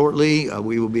 Shortly,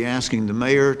 we will be asking the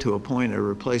mayor to appoint a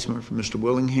replacement for Mr.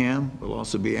 Willingham. We'll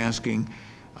also be asking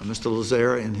Mr.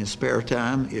 Lazare in his spare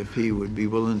time if he would be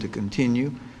willing to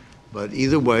continue. But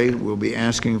either way, we'll be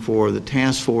asking for the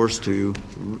task force to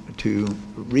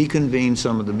reconvene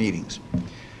some of the meetings.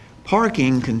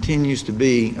 Parking continues to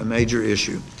be a major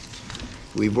issue.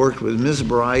 We've worked with Ms.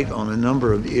 Bright on a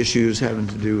number of issues having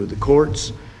to do with the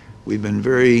courts. We've been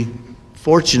very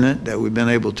fortunate that we've been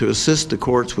able to assist the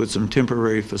courts with some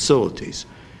temporary facilities.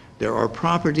 There are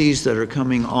properties that are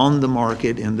coming on the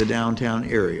market in the downtown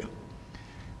area.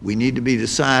 We need to be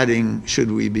deciding,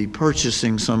 should we be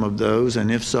purchasing some of those,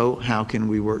 and if so, how can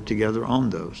we work together on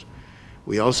those?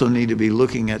 We also need to be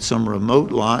looking at some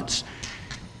remote lots.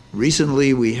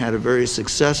 Recently, we had a very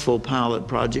successful pilot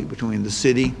project between the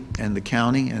city and the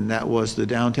county, and that was the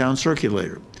downtown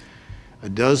circulator.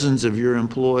 Dozens of your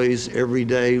employees every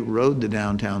day rode the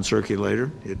downtown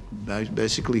circulator. It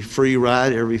basically free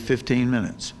ride every 15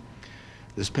 minutes.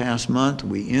 This past month,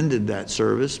 we ended that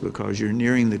service because you're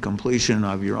nearing the completion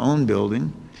of your own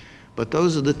building. But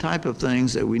those are the type of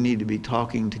things that we need to be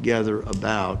talking together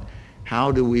about.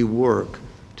 How do we work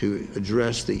to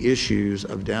address the issues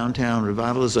of downtown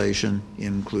revitalization,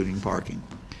 including parking?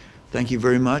 Thank you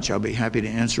very much. I'll be happy to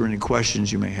answer any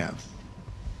questions you may have.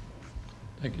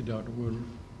 Thank you, Dr. Woodward.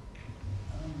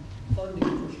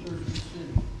 Funding for Sturgeon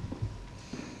City,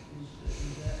 is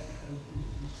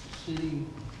the city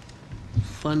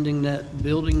funding that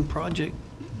building project?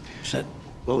 Is that?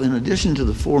 Well, in addition to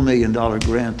the $4 million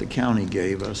grant the county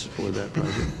gave us for that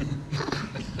project.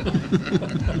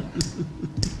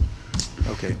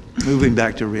 Okay, moving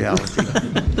back to reality.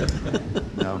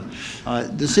 No.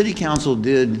 The City Council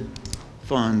did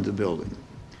fund the building.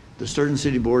 The Sturgeon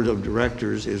City Board of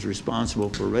Directors is responsible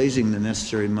for raising the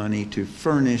necessary money to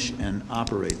furnish and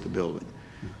operate the building.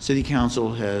 City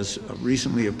Council has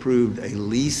recently approved a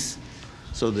lease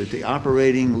so that the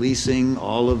operating, leasing,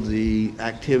 all of the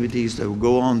activities that will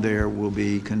go on there will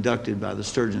be conducted by the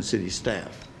Sturgeon City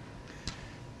staff.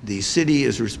 The city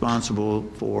is responsible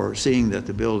for seeing that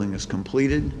the building is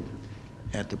completed.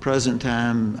 At the present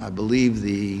time, I believe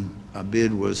the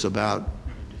bid was about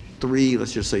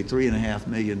let's just say $3.5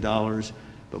 million,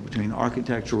 but between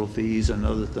architectural fees and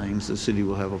other things, the city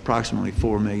will have approximately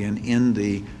 $4 million in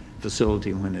the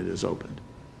facility when it is opened.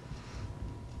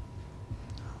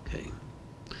 Okay.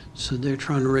 So they're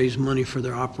trying to raise money for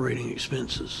their operating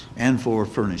expenses. And for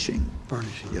furnishing.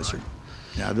 Furnishing. Yes, sir.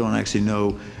 Now, I don't actually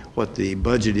know what the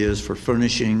budget is for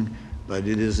furnishing, but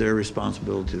it is their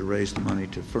responsibility to raise the money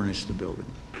to furnish the building.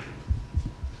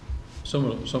 Some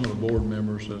of the board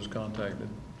members has contacted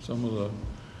some of the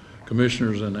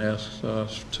commissioners and asked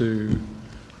us to,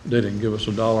 they didn't give us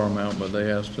a dollar amount, but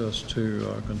they asked us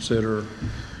to consider,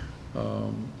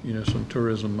 some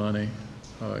tourism money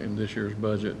in this year's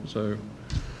budget. So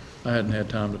I hadn't had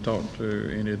time to talk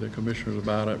to any of the commissioners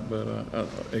about it, but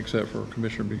except for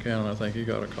Commissioner Buchanan, I think he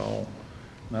got a call.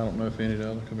 And I don't know if any of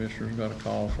the other commissioners got a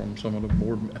call from some of the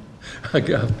board. I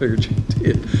figured you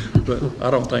did, but I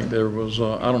don't think there was.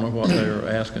 I don't know what they were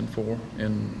asking for,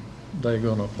 and they're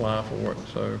going to apply for it.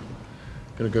 So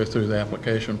it'll go through the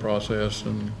application process,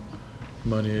 and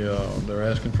money. They're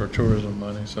asking for tourism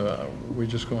money, so we're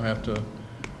just going to have to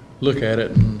look at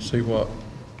it and see what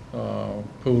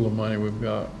pool of money we've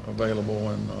got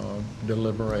available and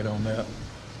deliberate on that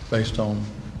based on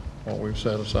what we've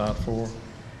set aside for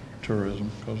tourism,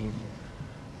 because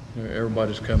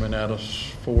everybody's coming at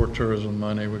us for tourism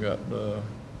money. We got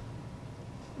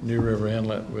New River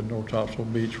Inlet with North Topsail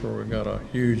Beach, where we got a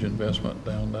huge investment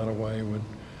down that way with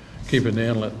keeping the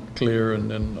inlet clear,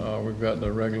 and then we've got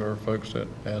the regular folks that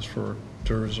ask for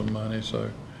tourism money.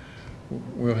 So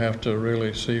we'll have to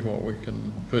really see what we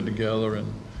can put together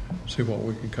and see what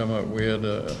we can come up with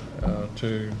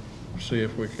to see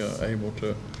if we can able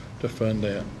to fund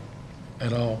that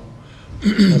at all.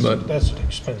 But That's an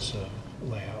expensive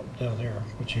layout down there,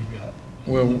 what you've got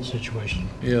in that situation.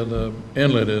 Yeah, the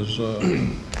inlet is, I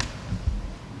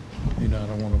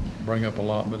don't want to bring up a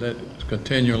lot, but it's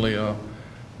continually a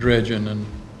dredging and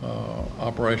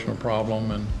operational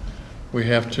problem, and we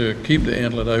have to keep the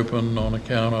inlet open on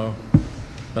account of,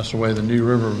 that's the way the New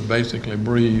River basically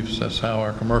breathes. That's how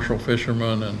our commercial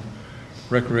fishermen and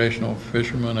recreational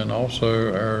fishermen, and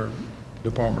also our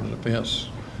Department of Defense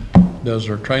does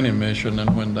their training mission.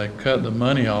 And when they cut the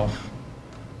money off,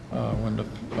 when the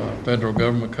federal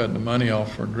government cut the money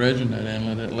off for dredging that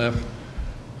inlet, it left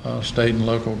state and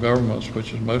local governments,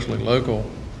 which is mostly local,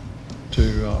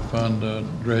 to fund the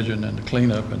dredging and the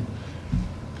cleanup. And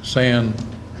sand,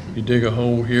 you dig a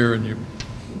hole here and you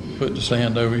put the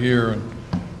sand over here, and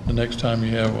the next time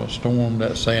you have a storm,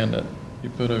 that sand that you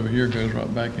put over here goes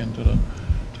right back into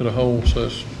the hole. So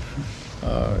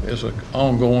it's an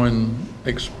ongoing,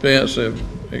 expensive,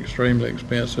 extremely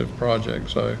expensive project.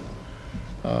 So,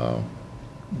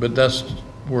 but that's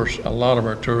where a lot of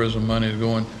our tourism money is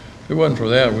going. If it wasn't for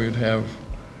that, we'd have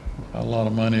a lot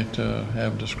of money to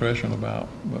have discretion about,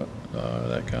 but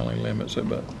that kind of limits it.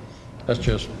 But that's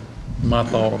just my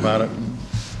thought about it.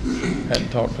 Hadn't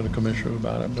talked to the commissioners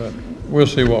about it, but we'll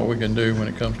see what we can do when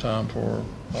it comes time for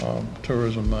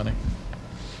tourism money.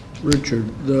 Richard,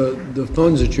 the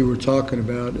funds that you were talking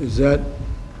about, is that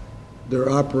they're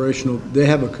operational, they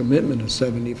have a commitment of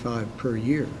 75 per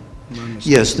year?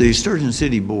 Yes, the Sturgeon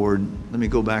City Board, let me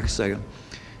go back a second.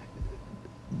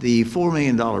 The $4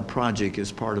 million project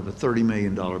is part of a $30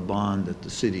 million bond that the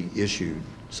city issued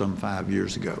some 5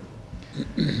 years ago.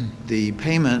 The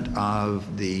payment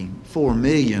of the $4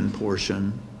 million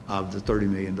portion of the $30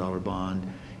 million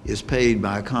bond is paid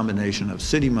by a combination of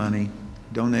city money,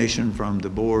 donation from the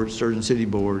board, Sturgeon City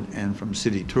Board, and from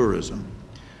city tourism.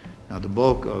 Now, the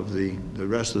bulk of the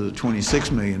rest of the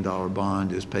 $26 million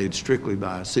bond is paid strictly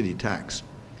by city tax.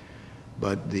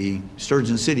 But the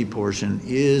Sturgeon City portion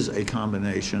is a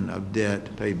combination of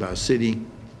debt paid by city,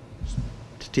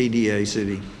 TDA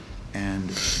city, and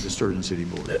the Sturgeon City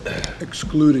Board.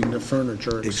 Excluding the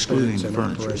furniture expense. Excluding the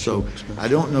furniture. So I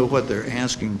don't know what they're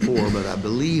asking for, but I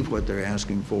believe what they're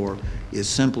asking for is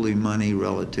simply money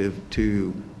relative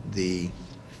to the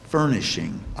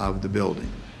furnishing of the building.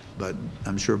 But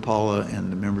I'm sure Paula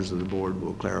and the members of the board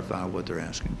will clarify what they're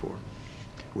asking for.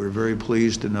 We're very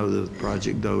pleased to know that the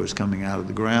project, though, is coming out of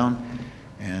the ground,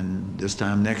 and this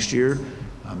time next year,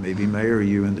 maybe Mayor,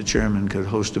 you and the chairman could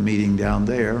host a meeting down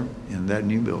there in that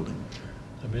new building.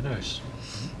 That'd be nice.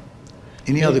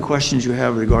 Any other questions you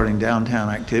have regarding downtown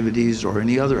activities or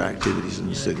any other activities in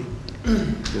the city?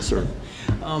 Yes, sir.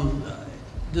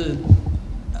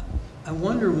 I I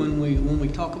wonder when we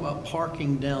talk about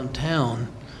parking downtown,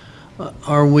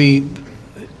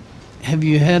 have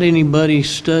you had anybody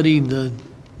study how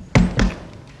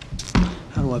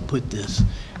do I put this?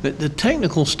 The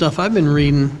technical stuff I've been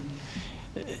reading,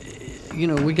 you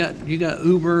know, you got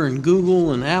Uber and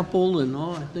Google and Apple and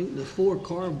all. I think the 4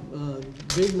 car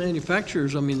big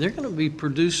manufacturers, I mean, they're going to be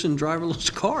producing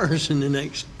driverless cars in the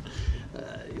next,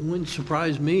 it wouldn't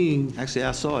surprise me. Actually,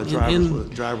 I saw a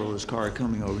driverless car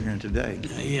coming over here today.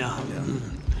 Yeah.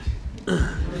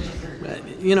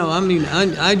 You know, I mean,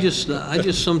 I just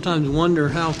sometimes wonder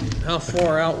how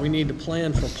far out we need to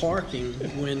plan for parking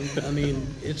when, I mean,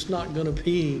 it's not going to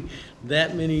be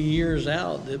that many years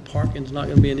out that parking's not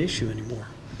going to be an issue anymore.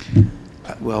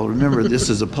 Well, remember, this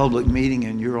is a public meeting,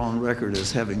 and you're on record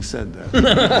as having said that.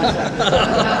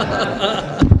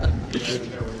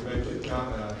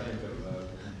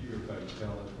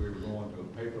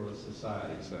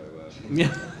 Yeah.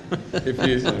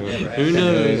 Who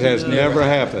knows? It has never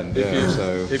happened.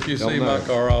 If you see my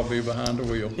car, I'll be behind the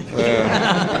wheel.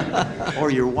 Or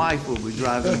your wife will be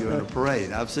driving you in a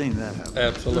parade. I've seen that happen.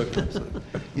 Absolutely. So,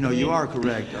 you know, you are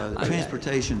correct.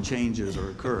 Transportation changes are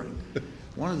occurring.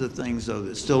 One of the things, though,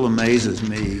 that still amazes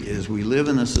me is we live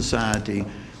in a society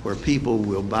where people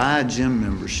will buy a gym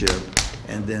membership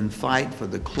and then fight for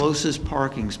the closest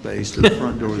parking space to the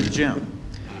front door of the gym.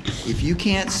 If you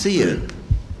can't see it,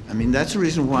 I mean, that's the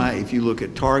reason why if you look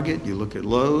at Target, you look at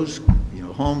Lowe's, you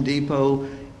know, Home Depot,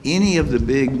 any of the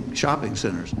big shopping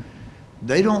centers,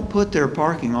 they don't put their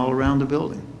parking all around the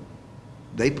building.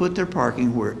 They put their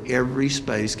parking where every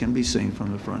space can be seen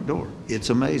from the front door. It's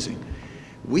amazing.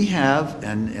 We have,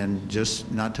 and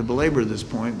just not to belabor this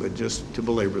point, but just to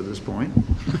belabor this point,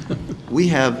 we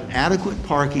have adequate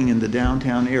parking in the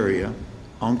downtown area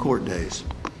on court days.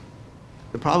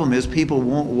 The problem is people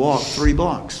won't walk 3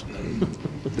 blocks.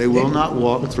 They will not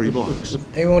walk 3 blocks.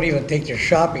 They won't even take their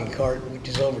shopping cart, which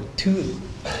is over two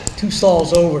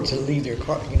stalls over, to leave their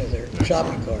car, you know, their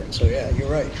shopping cart. So yeah, you're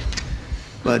right.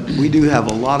 But we do have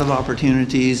a lot of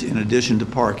opportunities in addition to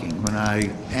parking. When I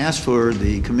asked for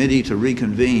the committee to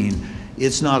reconvene,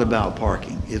 it's not about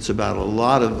parking. It's about a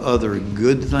lot of other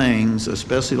good things,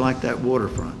 especially like that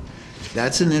waterfront.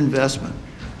 That's an investment.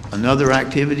 Another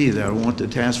activity that I want the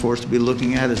task force to be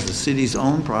looking at is the city's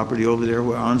own property over there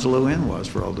where Onslow Inn was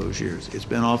for all those years. It's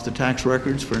been off the tax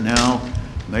records for now,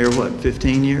 Mayor, what,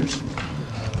 15 years?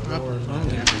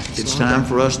 It's time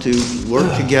for us to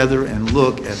work together and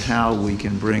look at how we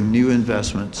can bring new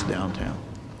investments downtown.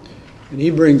 And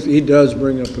he does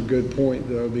bring up a good point,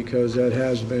 though, because that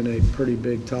has been a pretty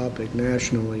big topic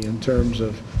nationally in terms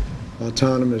of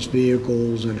autonomous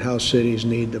vehicles and how cities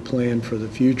need to plan for the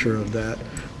future of that.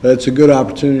 But it's a good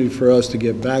opportunity for us to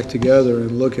get back together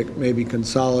and look at maybe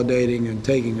consolidating and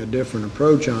taking a different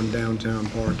approach on downtown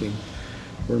parking,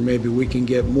 where maybe we can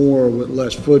get more with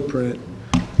less footprint.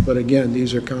 But again,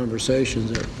 these are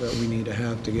conversations that we need to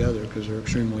have together because they're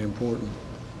extremely important.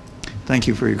 Thank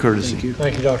you for your courtesy.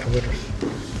 Thank you, Dr. Witters.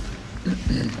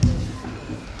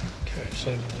 Okay,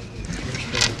 so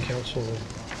the council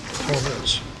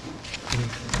comments.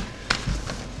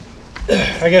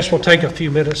 I guess we'll take a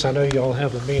few minutes. I know you all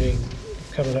have a meeting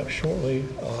coming up shortly.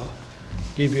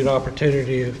 Give you an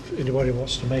opportunity if anybody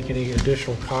wants to make any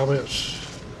additional comments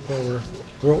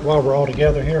while we're all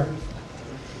together here.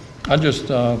 I just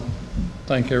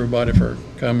thank everybody for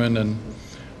coming and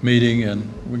meeting,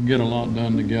 and we can get a lot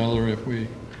done together if we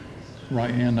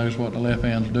right hand knows what the left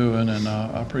hand's doing, and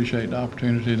I appreciate the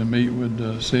opportunity to meet with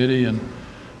the city, and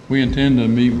we intend to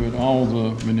meet with all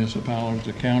the municipalities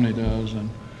the county does, and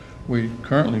we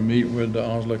currently meet with the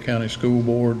Onslow County School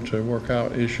Board to work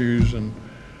out issues and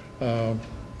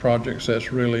projects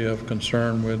that's really of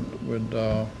concern with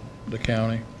the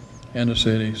county and the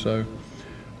city. So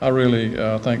I really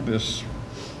think this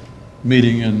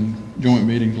meeting and joint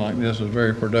meetings like this is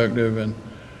very productive, and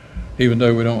even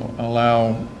though we don't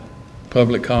allow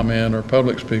public comment or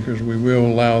public speakers, we will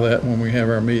allow that when we have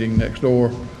our meeting next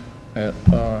door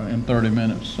in 30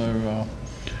 minutes. So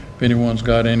if anyone's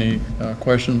got any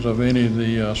questions of any of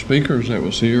the speakers that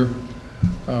was here,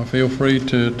 feel free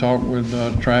to talk with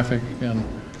traffic and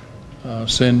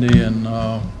Cindy and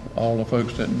all the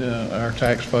folks that our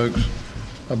tax folks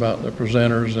about the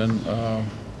presenters, and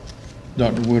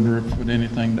Dr. Woodruff with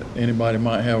anything that anybody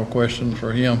might have a question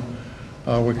for him.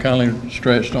 We're kind of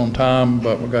stretched on time,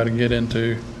 but we've got to get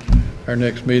into our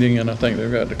next meeting, and I think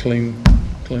they've got to clean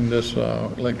this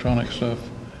electronic stuff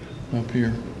up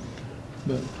here.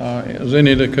 But does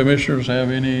any of the commissioners have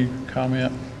any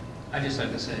comment? I'd just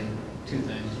like to say 2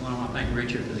 things. One, I want to thank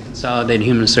Richard for the Consolidated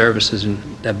Human Services and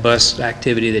that bus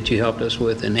activity that you helped us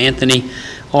with, and Anthony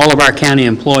all of our county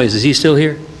employees. Is he still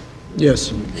here?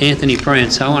 Yes. Anthony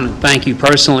Prince, I want to thank you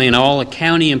personally, and all the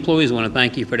county employees want to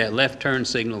thank you for that left turn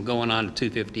signal going on to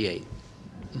 258.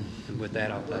 And with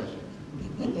that, I'll thank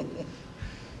you.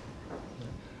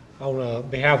 On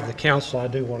behalf of the council, I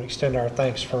do want to extend our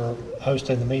thanks for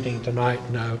hosting the meeting tonight,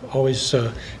 and I always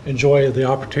enjoy the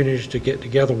opportunities to get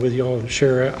together with you all and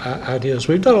share ideas.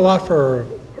 We've done a lot for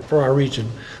our region.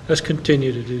 Let's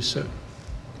continue to do so.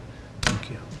 Thank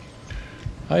you.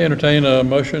 I entertain a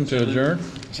motion to adjourn.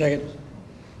 Second.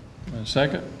 And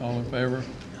second, all in favor?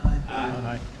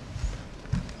 Aye.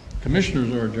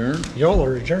 Commissioners are adjourned. Y'all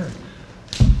are adjourned.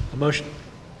 A motion.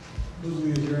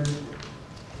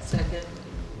 Second.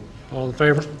 All in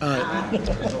favor?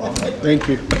 Thank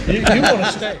you. You want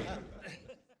to stay.